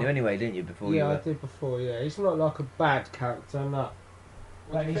character. Cena anyway, didn't you, before you Yeah, I were... did before, yeah. He's not like a bad character, no.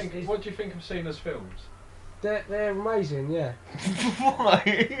 What do you But think? What do you think of Cena's films? They're amazing, yeah.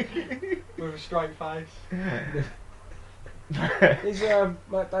 Why? With a straight face. He's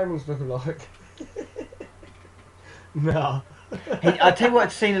Matt Damon's looking like. No. I tell you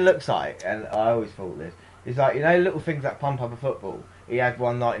what Cena looks like, and I always thought this. It's like, little things that pump up a football. He had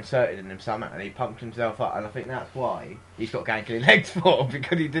one night inserted in him somehow, and he pumped himself up, and I think that's why he's got gangly legs for,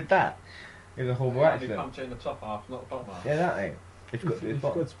 because he did that. It was a horrible He accident. pumped it in the top half, not the bottom half. Yeah, that ain't. It's got to He's his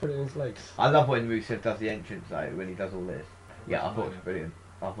got bottom. to put it in his legs. I love when Rusev does the entrance though, when he does all this. Yeah, I thought it was brilliant.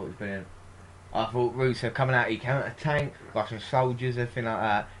 I thought Rusev coming out, he came out a tank, Russian soldiers, everything like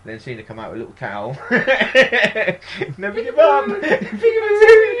that. Then Cena come out with a little towel. Never give up! Never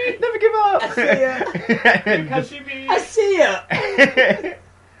give up! I see ya! Because he be... I see ya!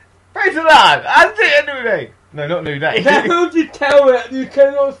 Praise the Lord! I see a new day! No, not new day. Don't you tell it, you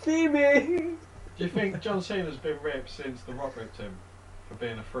cannot see me! Do you think John Cena's been ripped since The Rock ripped him for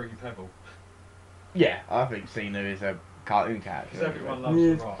being a fruity pebble? Yeah, I think Cena is a cartoon Because character. everyone loves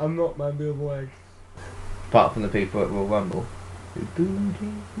Yes, The Rock. I'm not my real boy. Apart from the people at Royal Rumble.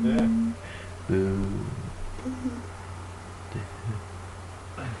 Yeah.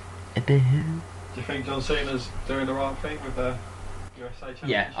 Do you think John Cena's doing the right thing with the USA Championship?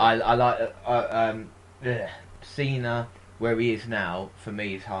 Yeah, I like Cena where he is now. For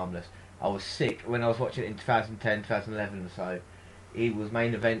me, is harmless. I was sick when I was watching it in 2010, 2011 or so. He was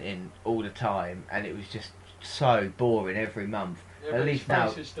main eventing all the time, and it was just so boring every month. Yeah, At but least his now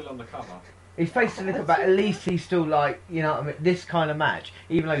face is still on the cover. his face to look at, but at least he's still like, you know what I mean. This kind of match,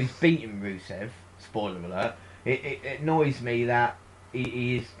 even though he's beaten Rusev, spoiler alert, it annoys me that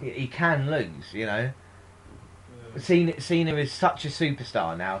he can lose. You know. Yeah. Cena is such a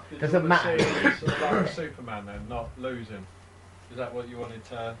superstar now. Did Doesn't you matter. want to see like Superman then, not losing? Is that what you wanted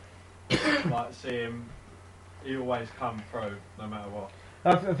to like see him? He always come through, no matter what.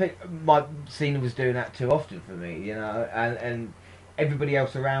 I think my Cena was doing that too often for me, you know, and everybody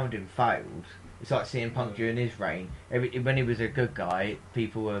else around him failed. It's like CM Punk during his reign. When he was a good guy,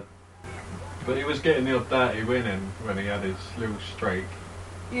 people were. But he was getting the odd dirty winning when he had his little streak.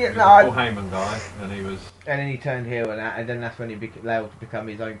 Yeah, He no. was a Paul Heyman guy, and he was. And then he turned heel, and then that's when he allowed to become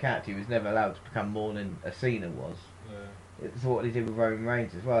his own character. He was never allowed to become more than a Cena was. Yeah. It's what they did with Roman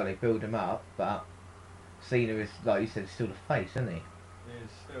Reigns as well. They build him up, but Cena is, like you said, still the face, isn't he? He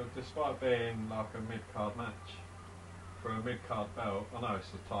is still, despite being like a mid-card match for a mid-card belt. I know it's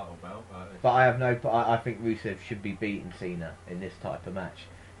a title belt, but But I have no. I think Rusev should be beating Cena in this type of match,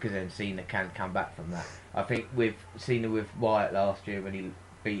 because then Cena can come back from that. I think with Cena with Wyatt last year when he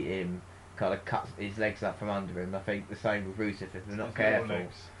beat him, kind of cut his legs up from under him. I think the same with Rusev if they're not his little careful.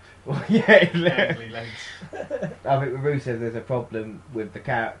 legs. Well, yeah, Dangly legs. I think with Rusev there's a problem with the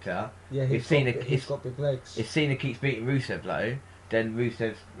character. Yeah, If Cena- he's got big legs. If Cena keeps beating Rusev though, then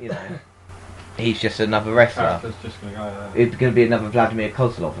Rusev's, you know, he's just another wrestler. Character's just going to go there. It's going to be another Vladimir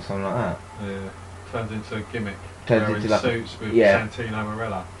Kozlov or something like that. Yeah. Turns into a gimmick. Turns Wearing into like a- suits with yeah. Santino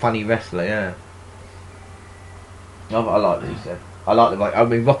Marella. Funny wrestler, yeah. I like Rusev. I like the. I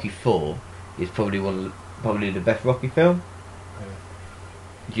mean, Rocky 4 is probably probably the best Rocky film. Yeah.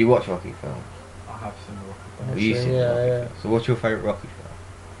 Do you watch Rocky film? I have seen the Rocky film. Have you seen, seen yeah, Rocky yeah. film? So what's your favourite Rocky film?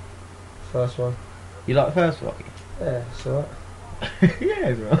 First one. You like the first Rocky? Yeah, it's alright. Yeah,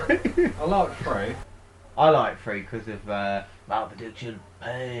 it's right. I like 3. I like 3 because of malprediction.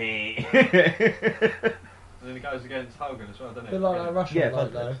 Hey. And then he goes against Hogan as well, doesn't he? Bit like that Russian Yeah,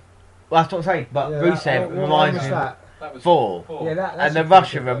 bloke fun though. Well, that's what I'm saying. But Yeah, Rusev what reminds was me. that? That was 4. Yeah, that's And the a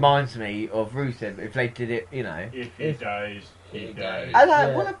Russian good one. reminds me of Rusev if they did it, you know. If he If- dies, he he dies. dies. I like,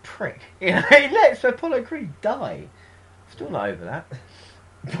 Yeah. what a prick. You know, he lets Apollo Creed die. Still not over that.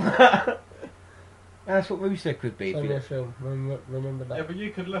 That's what Rusev could be. It's If only he, a film. Remember that. Yeah, but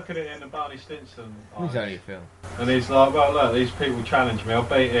you could look at it in the Barney Stinson eyes. he's only a film. And he's like, well, look, these people challenge me, I'll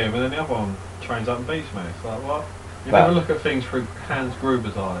beat him. And then the other one trains up and beats me. It's like, what? You Well- never look at things through Hans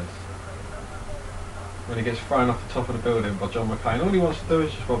Gruber's eyes. When he gets thrown off the top of the building by John McClane, all he wants to do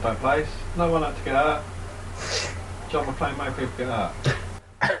is just rob that place. No one had to get hurt. John McClane made people get hurt.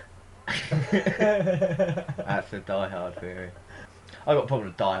 That's a Die Hard theory. I've got a problem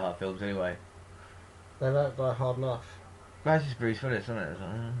with Die Hard films anyway. They don't die hard enough. That's just Bruce Willis, isn't it? It's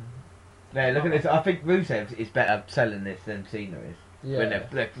like, yeah, look at this. I think Rusev is better selling this than Cena is. Yeah. When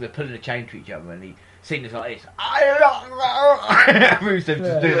they're pulling a chain to each other and Cena's like this. Rusev's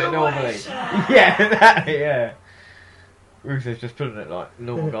just doing it normally. Yeah, yeah. Rusev's just pulling it like a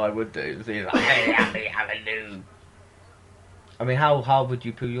normal guy would do. So he's like, hey, have a do. I mean, how would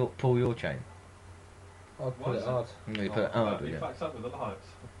you pull your chain? I'd What put is it it? hard. You put it hard, He yeah. fucks up with the lights.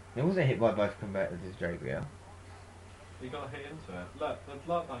 It wasn't hit by both competitors, Drake, yeah. He got hit into it. Look, the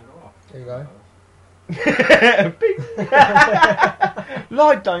light don't go off. There you go.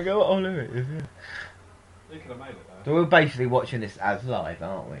 Light don't go on limit. He could have made it though. So we're basically watching this as live,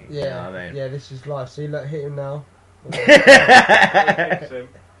 aren't we? Yeah, You know what I mean? yeah. This is live. See, look, hit him now. He kicks him,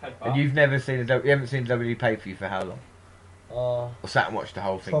 headbutt. And you've never seen you haven't seen WWE pay per view for how long? Or sat and watched the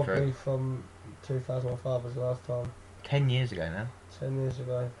whole thing Probably through? from 2005 was the last time. 10 years ago now. 10 years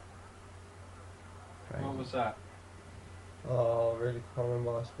ago. Crazy. What was that? Oh, I really can't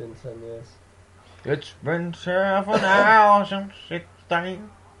remember. It's been 10 years. It's been 7,016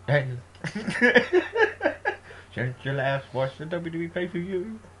 days since you last watched the WWE pay per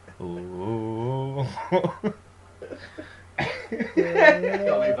view. Oh. Can't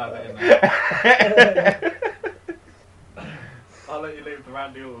leave that bit in there. I I'll let you leave the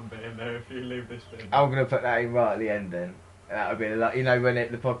Randy Orton bit in there if you leave this bit in. I'm going to put that in right at the end then. And that'll be like, you know, when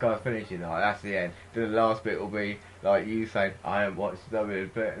the podcast finishes, like, that's the end. Then the last bit will be like you saying, I haven't watched W,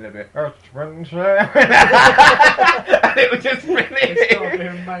 but and it'll be, and it will just finish. It's gotta be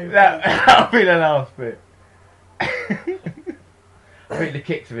amazing. That'll be the last bit. I think the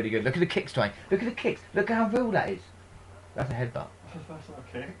kicks are really good. Look at the kicks, Dwayne. Look at the kicks. Look how real that is. That's a headbutt. That's not a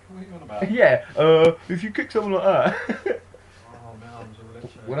kick. What are you on about? Yeah, if you kick someone like that. Oh, my arms are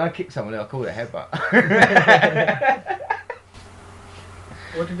literally... When I kick someone, I call it a headbutt.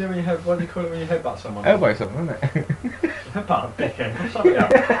 What do you do when you what do you call it when you headbutt someone? Elbow someone, isn't it? Headbutt a dickhead. What's up with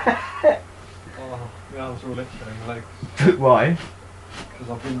that? Oh, my arms are all itchy and my legs. Why? Because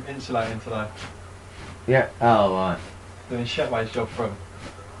I've been insulating today. Yeah. Oh, right. Doing Shetway's job for him.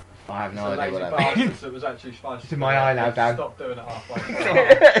 I have no It's a idea what lazy that means. bastards that was actually supposed To my eye now, Dan. Stop doing it halfway.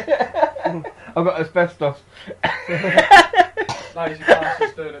 I've got asbestos. Lazy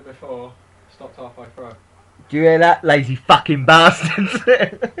bastards doing it before. Stopped halfway through. Do you hear that? Lazy fucking bastards.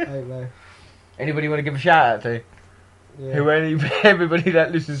 Hey, no. Anybody want to give a shout out to? Yeah. Everybody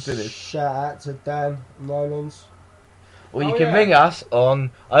that listens to this. Shout out to Dan Nolans. Or you Oh, can yeah. ring us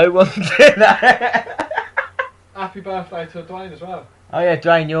on 012. Happy birthday to Dwayne as well. Oh yeah,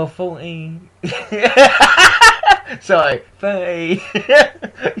 Dwayne, you're 14. Sorry, 30.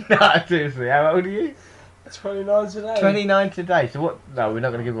 No, seriously, how old are you? 29 today. 29 today. So what? No, we're not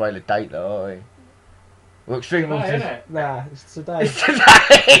going to give away the date though, are we? Well, Extreme Today, Monsters. innit? Nah, it's today. It's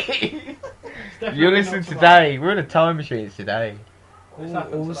today! It's definitely You're listening not tomorrow. today. We're in a time machine today. It's Or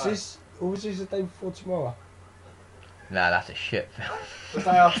happened was today. this the day before tomorrow? Nah, that's a shit film. The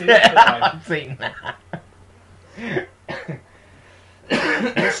day after yesterday. I've seen that.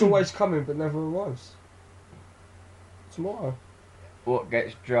 It's always coming but never arrives. Tomorrow. What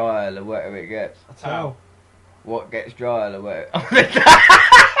gets drier the wetter it gets? I tell. What gets drier the wetter...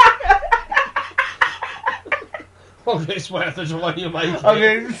 Oh, it's worth the one you're making. I'm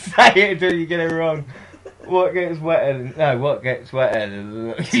going to say it until you get it wrong. What gets wetter than... No, what gets wetter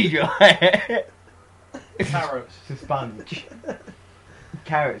than... Carrots. It's a sponge.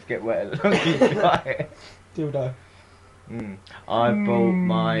 Carrots get wetter than you dry. Dildo. I bought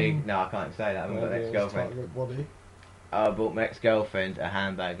my... No, I can't say that. I haven't got an Yeah, it's ex-girlfriend. tight with body. I bought my ex-girlfriend a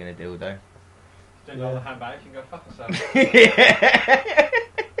handbag and a dildo. Didn't know the handbag, you can go fuck yourself.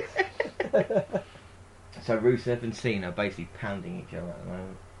 So Rusev and Cena are basically pounding each other at the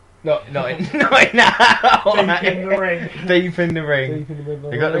moment. Not now. Deep in the ring. Deep in the ring. Deep in the middle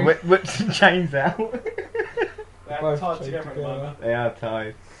of They got the ring. whips and chains out. They're Both tied chained together at the together. moment. They are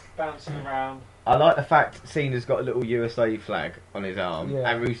tied. Bouncing around. I like the fact Cena's got a little USA flag on his arm, Yeah.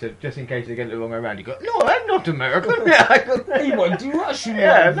 and Rusev, just in case they get it the wrong way around, he got, no, I'm not American. He won't do Russian.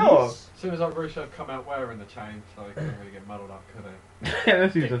 Yeah, movies. no. As soon as Rusev come out wearing the chain, so he couldn't really get muddled up, could he?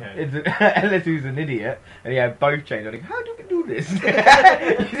 Unless he was an idiot and he had both chains on him. How do we do this? You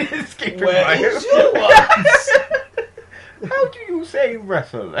just skip it Where right. is your ones? How do you say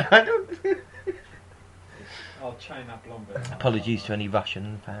wrestle? I don't... I'll chain that blonde bit. Apologies to any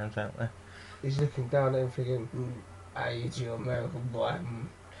Russian fans out there. He's looking down at him thinking, hey, it's your American boy.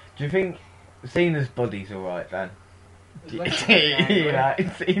 Do you think Cena's body's alright, Dan? His legs are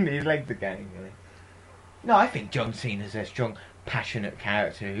getting His legs are getting really. No, I think John Cena's a strong, passionate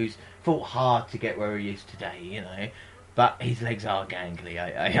character who's fought hard to get where he is today, you know. But his legs are gangly.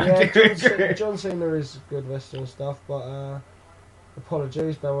 I Yeah, do agree. John Cena is good wrestler and stuff, but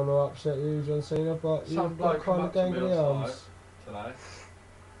apologies, don't want to upset you, John Cena, but Some you've got bloke come kind of up to me gangly on arms. site today,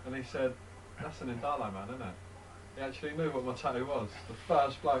 and he said, that's an Indalo man, isn't it? He actually knew what my tattoo was. The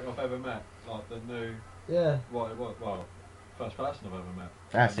first bloke I've ever met, like, that knew Yeah. what it was. Well, first person I've ever met.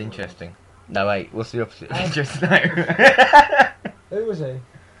 That's Knew what it was. interesting. No, wait, what's the opposite? Just no. Who was he?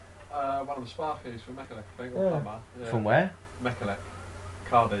 One of the Sparkies from Mechalek, I think, Yeah. or plumber. Yeah. From where? Mechalek.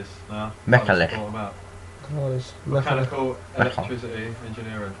 Cardi's now. Mechalek. Cardi's brought 'em out. God, it's Mechanical electricity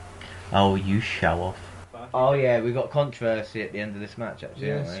engineering. Oh, you show off. Oh yeah, we got controversy at the end of this match actually,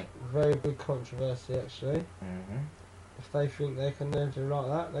 Yes, haven't very big controversy actually. we? Mm-hmm. If they think they can do it like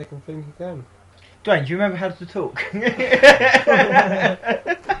that, they can think again. Dwayne, do you remember how to talk? Because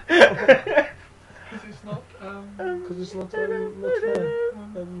it's not, Because it's not fair.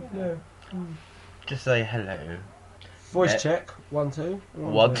 Yeah. Just say hello. Voice Yeah. check, 1, 2.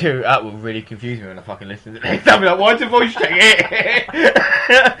 1, 2, that will really confuse me when I fucking listen to this. I'll be like, why's the voice check it?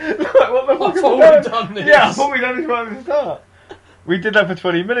 Like, what the fuck I have thought we done? we'd done this. Yeah, I thought we'd done this right at the start. We did that for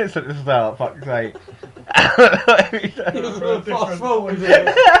 20 minutes at the start, fuck's sake. Fast forward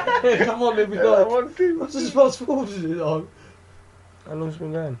it. Come on, here we I go. want to. What's this fast forward it on? How long's it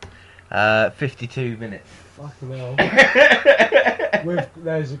been going? 52 minutes. Fucking hell.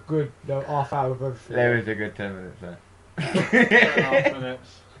 There's a good half hour of everything. There is a good 10 minutes there. 2.5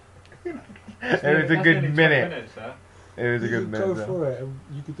 minutes. There is a good minute. Minutes, It was a You good could minute. go through it and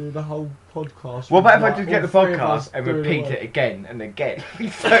you could do the whole podcast. What about if I with, just like, get the all three of us podcast and doing repeat all- it again and again?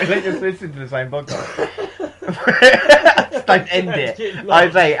 So they just listen to the same podcast. Just don't end it. I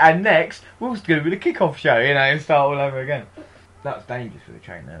say, and next, we're just going to be the kick-off show, you know, and start all over again. That was dangerous for the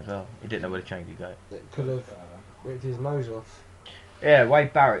train there as well. He didn't know where the train could go. It could have ripped his nose off. Yeah,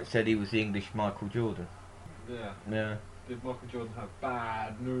 Wade Barrett said he was the English Michael Jordan. Yeah. Yeah. Did Michael Jordan have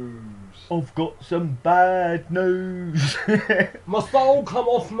bad news? I've got some bad news. My soul come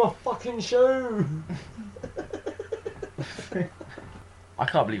off my fucking shoe. I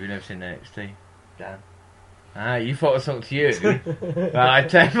can't believe you've never seen NXT. Dan. You thought I was talking to you. But I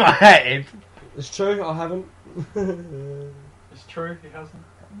turned my head. It's true, I haven't. It's true, he hasn't.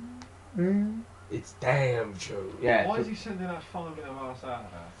 It's damn true. Yeah. Why is he sending that fun bit of ass out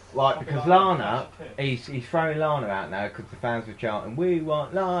there? Like, Fucking because like Lana, that tits. he's throwing Lana out now because the fans were chanting, "We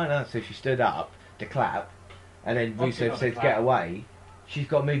want Lana," so she stood up to clap, and then What's she Rusev got to said, clap? "Get away." She's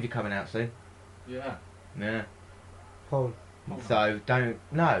got a movie coming out soon. Yeah. Yeah. Porn. So don't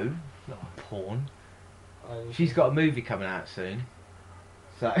not porn. She's got a movie coming out soon.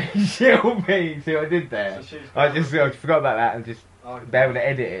 So she'll be. See what I did there? So she's I got- just I forgot about that and just Oh, be able to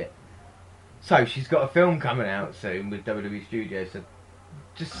edit it. So she's got a film coming out soon with WWE Studios. So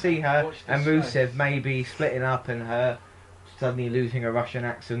just see her Watch this and space. Rusev maybe splitting up and her suddenly losing a Russian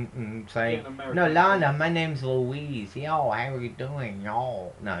accent and saying, Getting American "No, Lana, my name's Louise. Yo, how are you doing?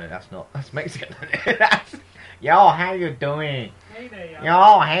 Yo." No, that's not. That's Mexican. That's, yo, how you doing? Hey there,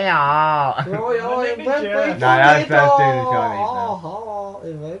 Yo, hey, yo. Jeff. No, that's doing the Chinese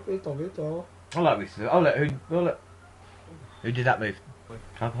now. I like this. Oh look, who did that move?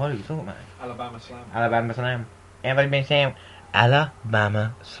 What are you talking about? Alabama Slam. Alabama Slam. Everybody been saying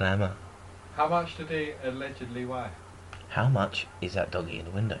Alabama Slammer. How much did he allegedly weigh? How much is that doggy in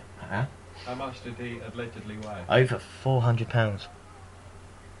the window? Huh? How much did he allegedly weigh? Over 400 pounds.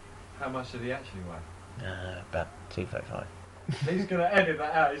 How much did he actually weigh? About 235. He's going to edit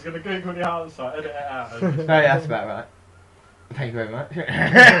that out. He's going to Google the answer, edit it out. Oh, yeah, that's about right. Thank you very much.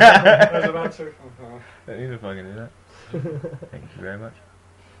 There's about 2.5. Don't need to fucking do that. Thank you very much.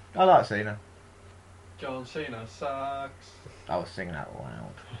 I like Cena. John Cena sucks. I was singing out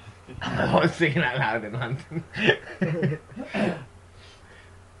loud. I was singing out loud in London.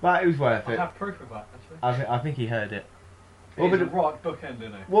 But it was worth I it. have proof of that, actually. I think he heard it. He's What a would it- right bookend,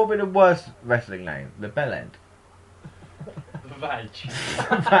 isn't he? What would be the worst wrestling name? The Bell End. The Vag.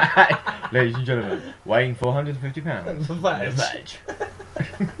 Ladies and gentlemen, weighing 450 pounds. The Vag.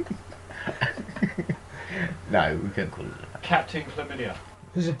 No, we couldn't call it that. Captain Chlamydia.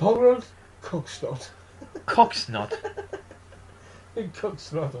 Is it Poland? Cocksnot. Cocksnot.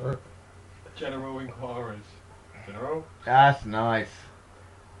 Cocksnot. General Inquiries. General? That's nice.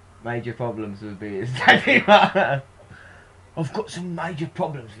 Major problems would be exactly that. I've got some major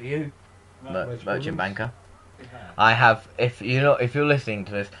problems for you. No, Major Merchant problems? banker. yeah. I have. If you're listening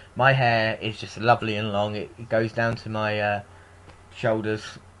to this, my hair is just lovely and long. It goes down to my shoulders,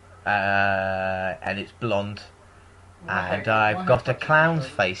 and it's blonde. And I've got a clown's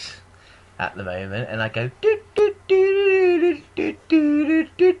face at the moment, and I go.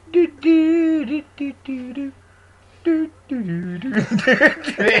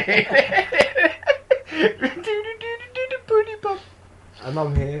 And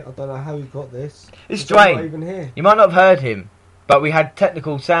I'm here. I don't know how he got this. It's Because I'm not Dwayne. even here. You might not have heard him, but we had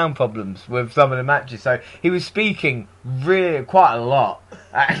technical sound problems with some of the matches, so he was speaking really quite a lot.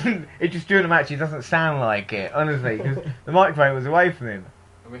 And it just during the match, he doesn't sound like it, honestly, because the microphone was away from him.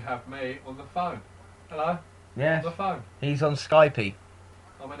 And we have me on the phone. Hello? Yes, On the phone. he's on Skype.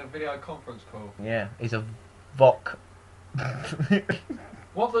 I'm in a video conference call. Yeah, he's a VOC.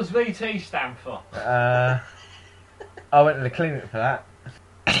 What does VT stand for? I went to the clinic for that.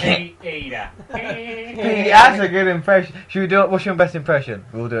 Eater. That's a good impression. Should we do it? What's your best impression?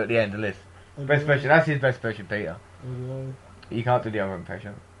 We'll do it at the end of the list. Best impression. That's his best impression, Peter. You can't do the other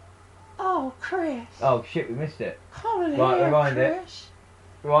impression. Oh, Chris. Oh shit, we missed it. Come on Right, here, rewind it. Chris.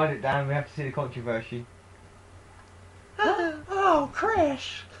 Rewind it down. We have to see the controversy. Oh, Chris.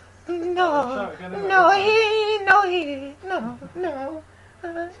 Show No. it again, No, innit? no.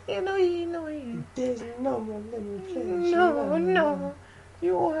 There's no more limitations. No.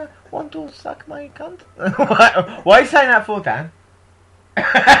 You want to suck my cunt? Why are you saying that for, Dan?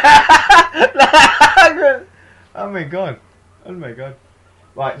 Oh my god. Oh my god.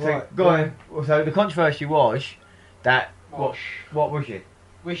 Right, so Right, go on. So the controversy was that Wash. what was it?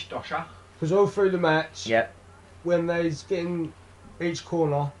 Wish Dosha. Because all through the match, Yep. when they's getting each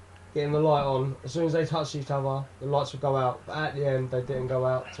corner, getting the light on, as soon as they touched each other, the lights would go out. But at the end, they didn't go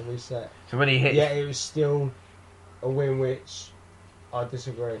out to reset. So when he hit, Yeah, it was still a win, which I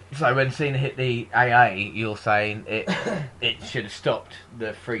disagree. so when Cena hit the AA, you're saying it should have stopped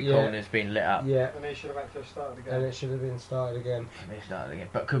the three Yeah. corners being lit up. Yeah, And he should have had to have started and again. it should have been started again. It started again.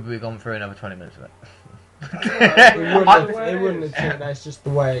 But could we have gone through another 20 minutes of it? It wouldn't have checked, that's just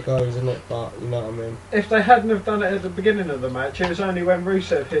the way it goes, isn't it? But, you know what I mean? If they hadn't have done it at the beginning of the match, it was only when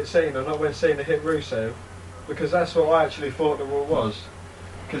Rusev hit Cena, not when Cena hit Rusev. Because that's what I actually thought the rule was.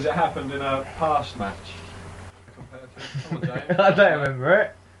 Because it happened in a past match. Compared to... Come on, James. I don't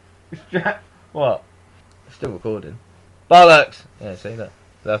remember it. What? Still recording. Bollocks! Yeah, see that?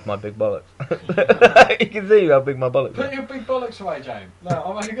 That's my big bollocks. You can see how big my bollocks Put are. your big bollocks away, James. No,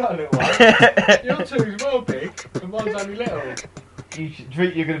 I've only got a little one. Your two's well big, and mine's only little. You should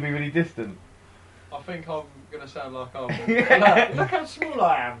treat you're going to be really distant. I think I'm going to sound like I'm... Hello. Look how small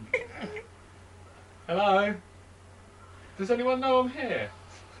I am. Hello? Does anyone know I'm here?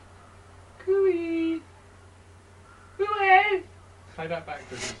 Cooey. Cooey. Play that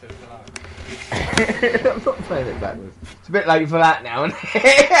backwards and say hello. I'm not playing it backwards. It's a bit late for that now, isn't Put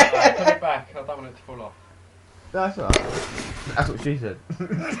it? it back. I don't want it to fall off. That's alright. That's what she said.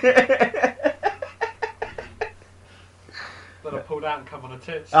 Then I pulled out and come on a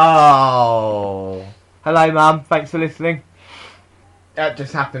tits. Oh. Hello, Mum. Thanks for listening. That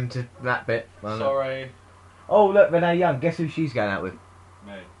just happened to that bit. Sorry. Oh, look, Renee Young. Guess who she's going out with?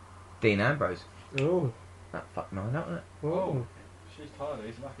 Me. Dean Ambrose. Oh, That fucked mine out, isn't it? Oh. She's tired.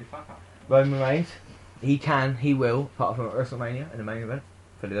 He's a lucky fucker. Roman Reigns. He will, apart from at WrestleMania in the main event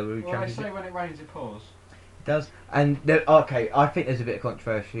for the WWE Well, they Championship. say when it rains, it pours. It does. And, okay, I think there's a bit of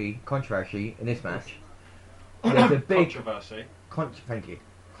controversy in this match. There's a big... Controversy. Thank you.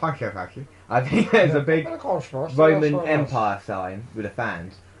 Controversy. I think there's a big Roman Empire sign with the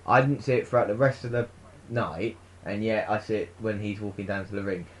fans. I didn't see it throughout the rest of the night, and yet I see it when he's walking down to the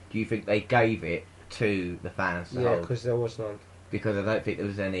ring. Do you think they gave it to the fans to Yeah, hold? because there was none. Because I don't think there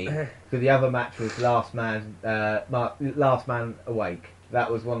was any. Because the other match was Last Man Awake. That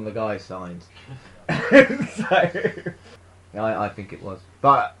was one of the guys' signs. So I think it was.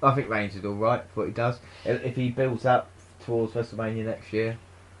 But I think Reigns is all right for what he does. If he builds up towards WrestleMania next year,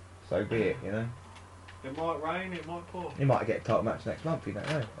 so be it. You know. It might rain, it might pour. He might get a title match next month. You don't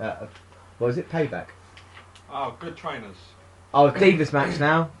know. What is it? Payback. Oh, good trainers. Oh, Divas match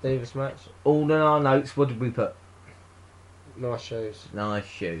now. Davis match. All in our notes. What did we put? Nice shoes. Nice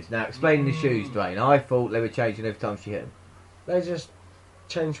shoes. Now explain the shoes, Dwayne. I thought they were changing every time she hit them. They just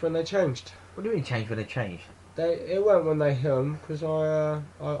changed when they changed. What do you mean change when they changed? It weren't when they hit them, because I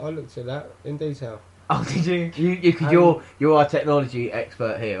looked at that in detail. Oh, did you? Because you're our technology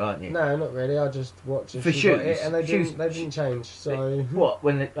expert here, aren't you? No, not really. I just watched it For she got shoes? it, and they Shoes- didn't change. So What?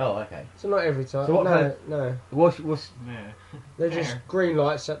 When? Oh, okay. so not every time. So what no, kind no. What's? Yeah. They're just green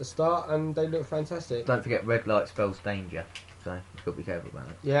lights at the start, and they look fantastic. Don't forget, red light spells danger. So you've got to be careful about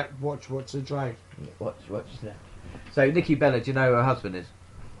it. Yeah, watch the drag. Yeah, watch that. So Nikki Bella, do you know who her husband is?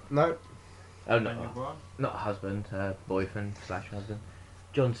 No, Oh Daniel no, Bryan. not husband, boyfriend / husband.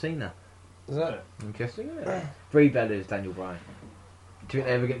 John Cena. is that? Interesting, isn't it? Brie Bella is Daniel Bryan. Do you think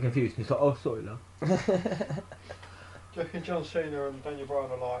they ever get confused? And he's like, oh, sorry, love. Do you reckon John Cena and Daniel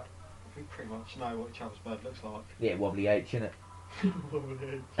Bryan are like, we pretty much know what each other's bird looks like? Yeah, wobbly H, innit?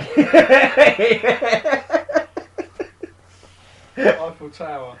 Eiffel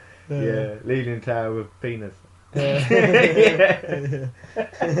Tower. Yeah, leaning tower with penis.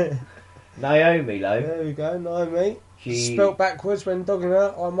 Naomi, though. There we go, Naomi. She. Spelt backwards when dogging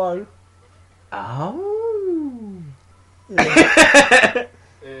her, I moan. Oh.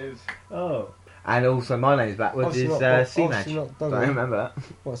 Is Oh. And also, my name's backwards Obviously is not- C-Madge. obviously not Don't dogging. remember that.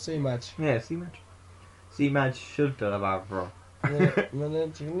 What, C-Madge? Yeah, C-Madge. C-Madge should have a bro. like,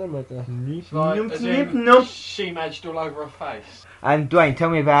 as in, she madged all over her face. And Dwayne,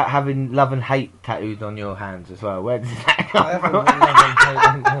 tell me about having love and hate tattooed on your hands as well. Where does that I come haven't from? got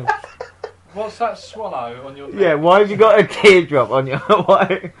love and hate. What's that swallow on your neck? Yeah, why have you got a teardrop on your...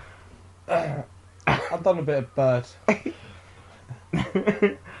 Why? I've done a bit of bird.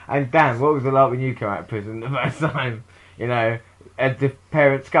 And Dan, what was it like when you came out of prison the first time? You know, had the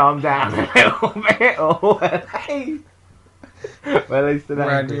parents calmed down a little bit, or were they? Were they still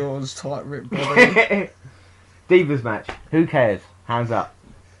Randy angry? Orton's tight ripped body. Divas match. Who cares? Hands up.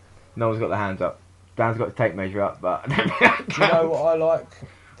 No one's got the hands up. Dan's got the tape measure up, but Do you know what I like?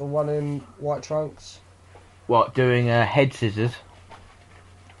 The one in white trunks, What, doing head scissors?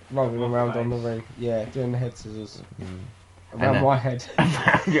 rolling around on the ring. Yeah, doing the head scissors. Around my head.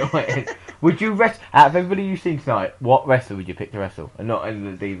 Around your head. Would you wrestle? Out of everybody you've seen tonight, what wrestler would you pick to wrestle? And not any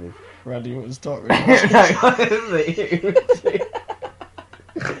of the divas. Randy, what was start No, honestly.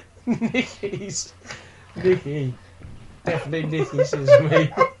 Nikki. Definitely Nikki says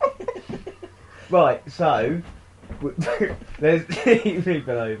me. Right, so let's leave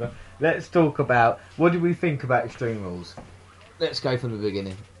people over. Let's talk about what do we think about Extreme Rules. Let's go from the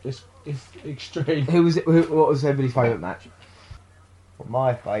beginning. It's extreme. Who was it? What was everybody's favourite match? Well,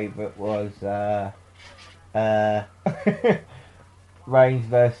 my favourite was Reigns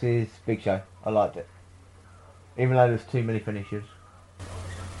versus Big Show. I liked it, even though there's too many finishes.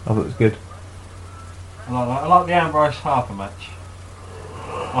 I thought it was good. I like that. I like the Ambrose Harper match.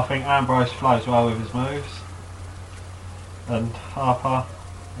 I think Ambrose flows well with his moves, and Harper,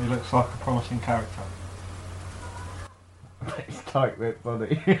 he looks like a promising character. It's tight, Rick,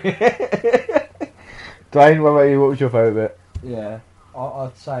 buddy. Dwayne, what about you? What was your favourite bit? Yeah,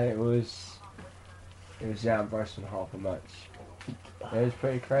 I'd say it was the Ambrose and Harper match. It was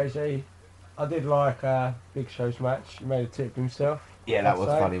pretty crazy. I did like Big Show's match. He made a tip himself. Yeah, that I'd was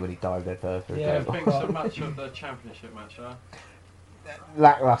say. funny when he dived there first. Yeah, I think it's a match of the championship match, huh?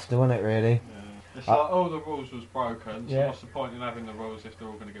 Lackluster, wasn't it, really? Yeah. It's like all the rules was broken, so Yeah. what's the point in having the rules if they're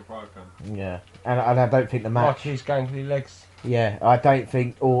all going to get broken? Yeah. And I don't think the Like match... his gangly legs. Yeah, I don't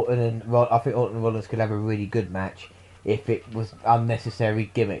think Orton and I think Orton and Rollins could have a really good match if it was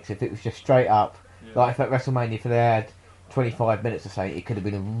unnecessary gimmicks. If it was just straight up, Yeah. like if at WrestleMania, if they had 25 minutes or something, it could have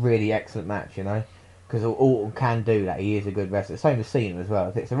been a really excellent match, you know? Because Orton can do that. He is a good wrestler. Same as Cena as well.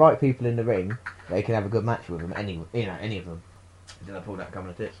 If it's the right people in the ring, they can have a good match with them. Any of them. Did I pull that coming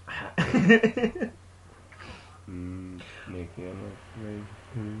of tits? Nikki and me.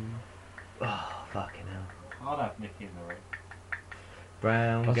 Oh, fucking hell. I'd have Nikki in the ring.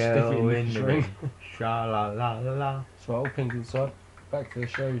 Brown I'll stick it girl in in the the ring. ring. Sha la la la la. So all pink inside. Back to the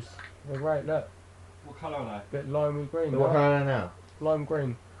shoes. They're great, look. What colour are Bit limey green. What look. colour are they now? Lime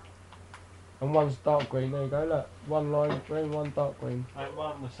green. And one's dark green, there you go, look. One lime green, one dark green. they? Ain't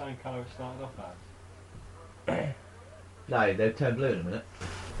one the same colour it started off as? No, they've turned blue in a minute.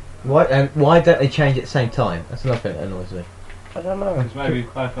 Why don't they change at the same time? That's another thing that annoys me. I don't know. Because maybe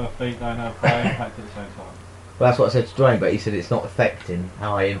both her feet don't have high impact at the same time. Well, that's what I said to Dwayne, but he said it's not affecting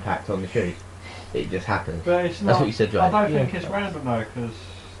how I impact on the shoes. It just happens. But it's That's not, what you said, I Dwayne. don't Yeah. think it's random though, because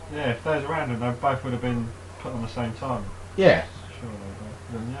if there's random, they both would have been put on the same time. Yeah. Surely,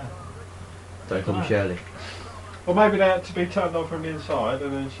 but then yeah. Don't call me Right. Shirley. Or maybe they had to be turned on from the inside,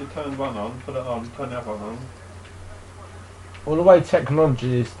 and then she turned one on, put it on, turned the other one on. Well, the way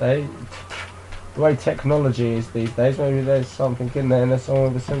technology is these days, maybe there's something in there and there's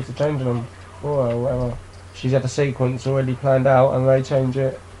someone with a sense of changing them for her or whatever. She's had a sequence already planned out and they change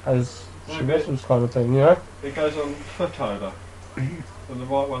it as she Maybe. wrestles kind of thing, you know? It goes on foot over, and the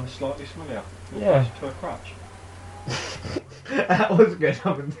right one's slightly smellier. Yeah. To a crutch. That was good,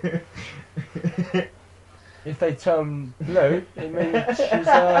 haven't you? If they turn blue, it means she's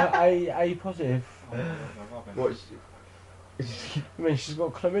A positive. Oh, they're rubbing. What's... It means she's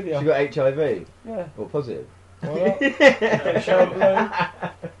got chlamydia. She got HIV? Yeah. Or positive? Why not? Yeah, show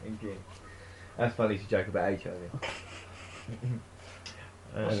blue. Thank you. That's funny to joke about HIV.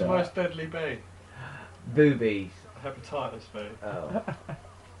 What's the most deadly B? Boobies. Hepatitis B. Oh.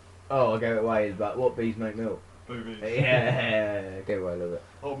 Oh, I gave it away, but what bees make milk? Boobies. Yeah, gave it away a little bit.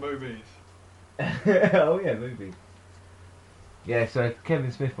 Or movies. Oh yeah, movies. Yeah, so if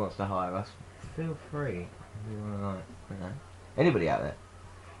Kevin Smith wants to hire us, feel free. If you wanna, like, you know, anybody out there.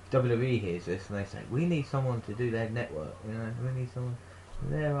 WWE hears this and they say, we need someone to do their network, you know, we need someone.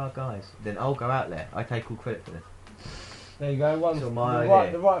 They're our guys. Then I'll go out there. I take all credit for this. There you go. One's So my the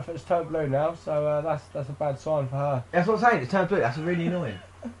idea. right foot's turned blue now, so that's a bad sign for her. That's what I'm saying, it's turned blue, that's really annoying.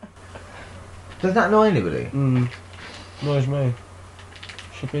 Does that annoy anybody? Annoys me.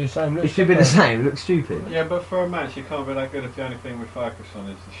 Should be the same. It should be the same, it looks stupid. Yeah, but for a match, you can't be that good if the only thing we focus on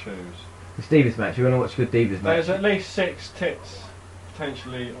is the shoes. The Divas match, you want to watch a good Divas match? There's at least 6 tits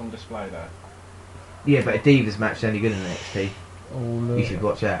potentially on display there. Yeah, but a Divas match is only good in NXT. Oh, look. You should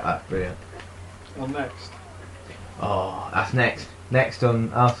watch that, that's brilliant. On next. Oh, that's next. Next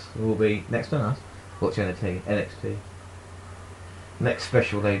on us will be... Next on us? Watch NXT. Next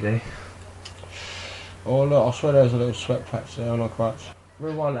special they do. Oh look, I swear there's a little sweat patch there on her crutch.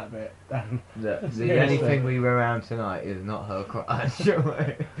 Rewind that bit. The Seriously. only thing we were around tonight is not her crotch.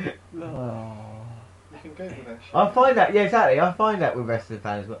 Oh. You can Google that shit. I find that, yeah, exactly. I find that with wrestling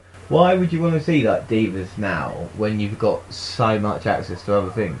fans. But why would you want to see like Divas now when you've got so much access to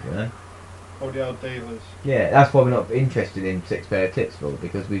other things, you know? All the old divas. Yeah, that's why we're not interested in 6 pair of tits for,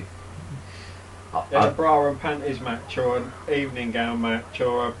 because In a bra and panties match, or an evening gown match,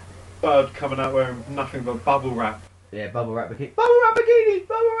 or a bird coming out wearing nothing but bubble wrap. Yeah, bubble wrap bikini. Bubble wrap bikini!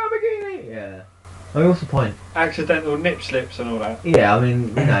 Bubble wrap bikini! Yeah. I mean, what's the point? Accidental nip slips and all that. Yeah, I mean,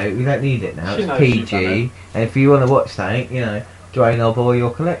 you know, we don't need it now. She It's knows she's done PG. it. And if you want to watch something, you know, Dwayne will buy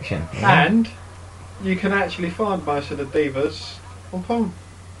your collection. You know? And you can actually find most of the divas on porn.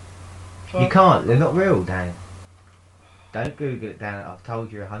 So You can't, they're not real, Dan. Don't Google it, Dan. I've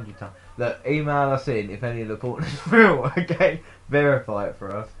told you 100 times. Look, email us in if any of the porn is real, okay? Verify it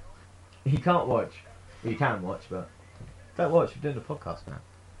for us. You can't watch. You can watch, but don't watch. We're doing a podcast now.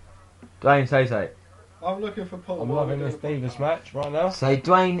 Dwayne, say. I'm looking for porn. I'm while loving we're this doing a Divas match right now. So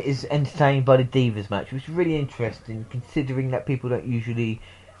Dwayne is entertained by the Divas match, which is really interesting considering that people don't usually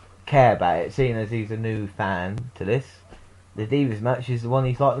care about it, seeing as he's a new fan to this. The Divas match is the one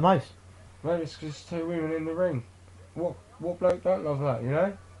he's liked the most. Maybe it's just two women in the ring. What bloke don't love that, you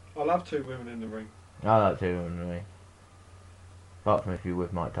know? I love two women in the ring. I like to, anyway. Apart from if you're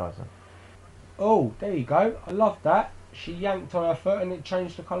with Mike Tyson. Oh, there you go. I love that. She yanked on her foot and it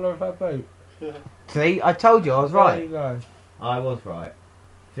changed the colour of her boot. See, I told you I was There right. you go. I was right.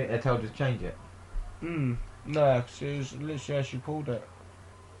 Think they told us to change it? No, 'cause it was literally as she pulled it.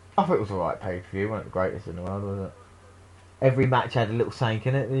 I thought it was alright pay-per-view, wasn't the greatest in the world, was it? Every match had a little saying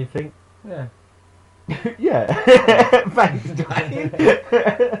in it, do you think? Yeah. Yeah. Thanks, Dwayne.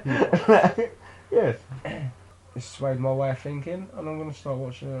 Yes. It's swayed my way of thinking and I'm going to start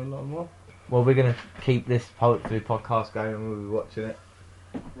watching it a lot more. Well, we're going to keep this poetry podcast going and we'll be watching it.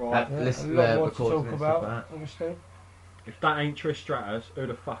 Right. Yeah, Listen, a lot more to recording talk and stuff about, like that. obviously. If that ain't Trish Stratus, who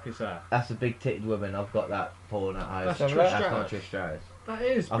the fuck is that? That's a big titted woman. I've got that porn at home. That's Trish That's Stratus. not Trish Stratus. That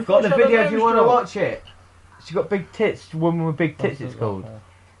is. I've before got the she had video her if you nose want to dropped. watch it. She got big tits, woman with big tits it's called. Okay.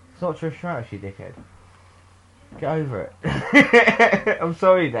 It's not Trish Stratus, you dickhead. Get over it. I'm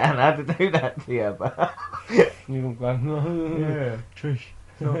sorry, Dan, I had to do that to you, but... You can go, no, Yeah. Trish.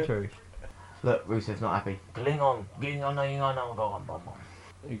 It's not true. Look, Rusev's not happy.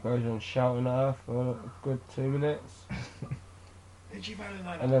 He goes on shouting at her for a good 2 minutes. And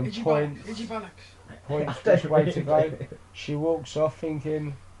then points which way to go. She walks off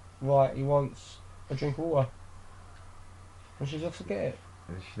thinking, right, he wants a drink of water. And she's off to get it.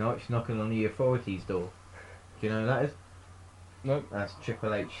 She's not. She's knocking on the authorities' door. Do you know who that is? Nope. That's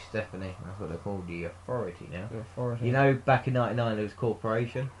Triple H Stephanie. That's what they're called, the authority now. The authority. You know, back in '99 there was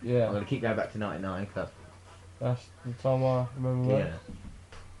Corporation. I'm Yeah, going to keep going back to '99 because that's the time I remember yeah.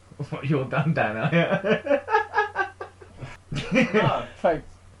 What you're done, Dan, are you? No. Thanks.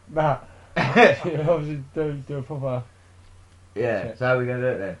 Nah. Obviously do a proper... Yeah. So how are we going to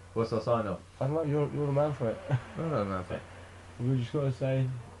do it then? What's our sign off? I don't know, you're the man for it. I don't know. We just got to say,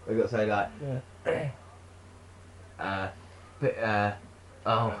 We've got to say like,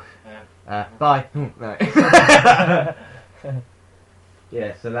 Bye. no.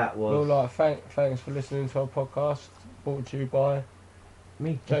 Yeah. So that well, was. like, thanks for listening to our podcast, brought to you by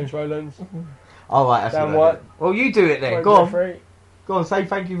Me. James Rowlands. Alright, that's Dan what I White. do. Well, you do it then. Wayne Go on. Jeffrey. Go on, say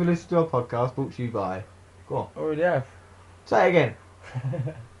thank you for listening to our podcast, brought to you by. Go on. Already have. Say it again.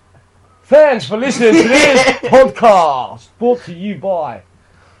 Thanks for listening to this podcast, brought to you by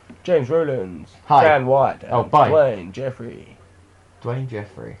James Rowlands, Hi. Dan White, and Oh, bye. Dwayne Jeffrey. Dwayne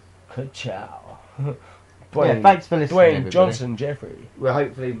Jeffrey. Ciao. Yeah, Dwayne, thanks for listening, Dwayne everybody. Johnson Jeffrey. We'll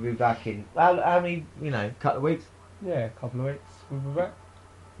hopefully be back in, how many, couple of weeks? Yeah, a couple of weeks. We'll be back.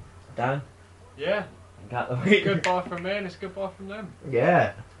 Dan? Yeah. A couple of weeks. Goodbye from me and it's goodbye from them.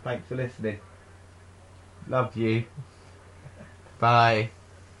 Yeah. Thanks for listening. Love you. Bye.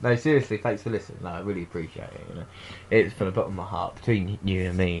 No, seriously, thanks for listening. No, I really appreciate it. It's from the bottom of my heart. Between you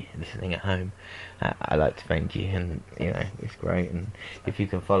and me, listening at home, I like to thank you, and it's great. And if you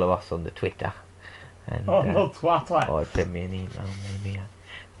can follow us on the Twitter, and not twat. or send me an email, maybe. I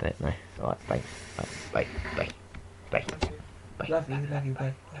don't know. All right, thanks. Bye. Love you,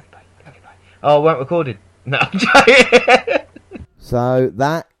 bye. Oh, I weren't recorded. No, I'm joking. So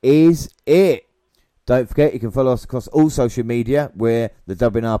that is it. Don't forget, you can follow us across all social media. We're the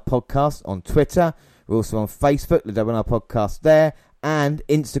WNR Podcast on Twitter. We're also on Facebook, the WNR Podcast there, and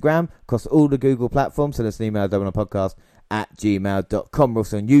Instagram, across all the Google platforms. Send us an email at WNRpodcast@gmail.com. We're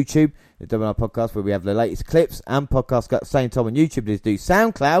also on YouTube, the WNR Podcast, where we have the latest clips and podcasts at the same time on YouTube as do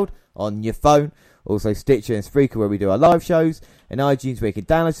SoundCloud on your phone. Also Stitcher and Spreaker, where we do our live shows, and iTunes, where you can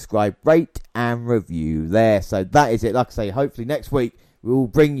download, subscribe, rate, and review there. So that is it. Like I say, hopefully next week we will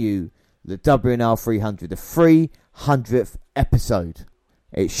bring you the WNR 300, the 300th episode.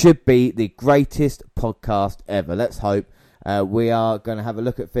 It should be the greatest podcast ever. Let's hope. We are going to have a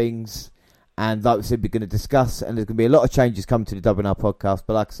look at things And like we said, we're going to discuss, and there's going to be a lot of changes coming to the WNR podcast.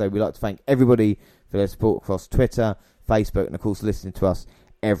 But like I say, we'd like to thank everybody for their support across Twitter, Facebook, and of course listening to us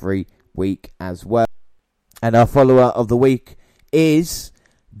every week as well. And our follower of the week is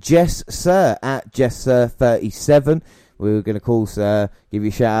Jess Sir at JessSir37. We're going to, of course, give you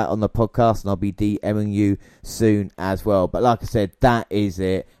a shout out on the podcast, and I'll be DMing you soon as well. But like I said, that is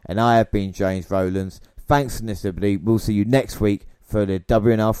it. And I have been James Rowlands. Thanks for listening, everybody. We'll see you next week for the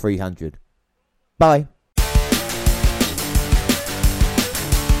WNR 300. Bye.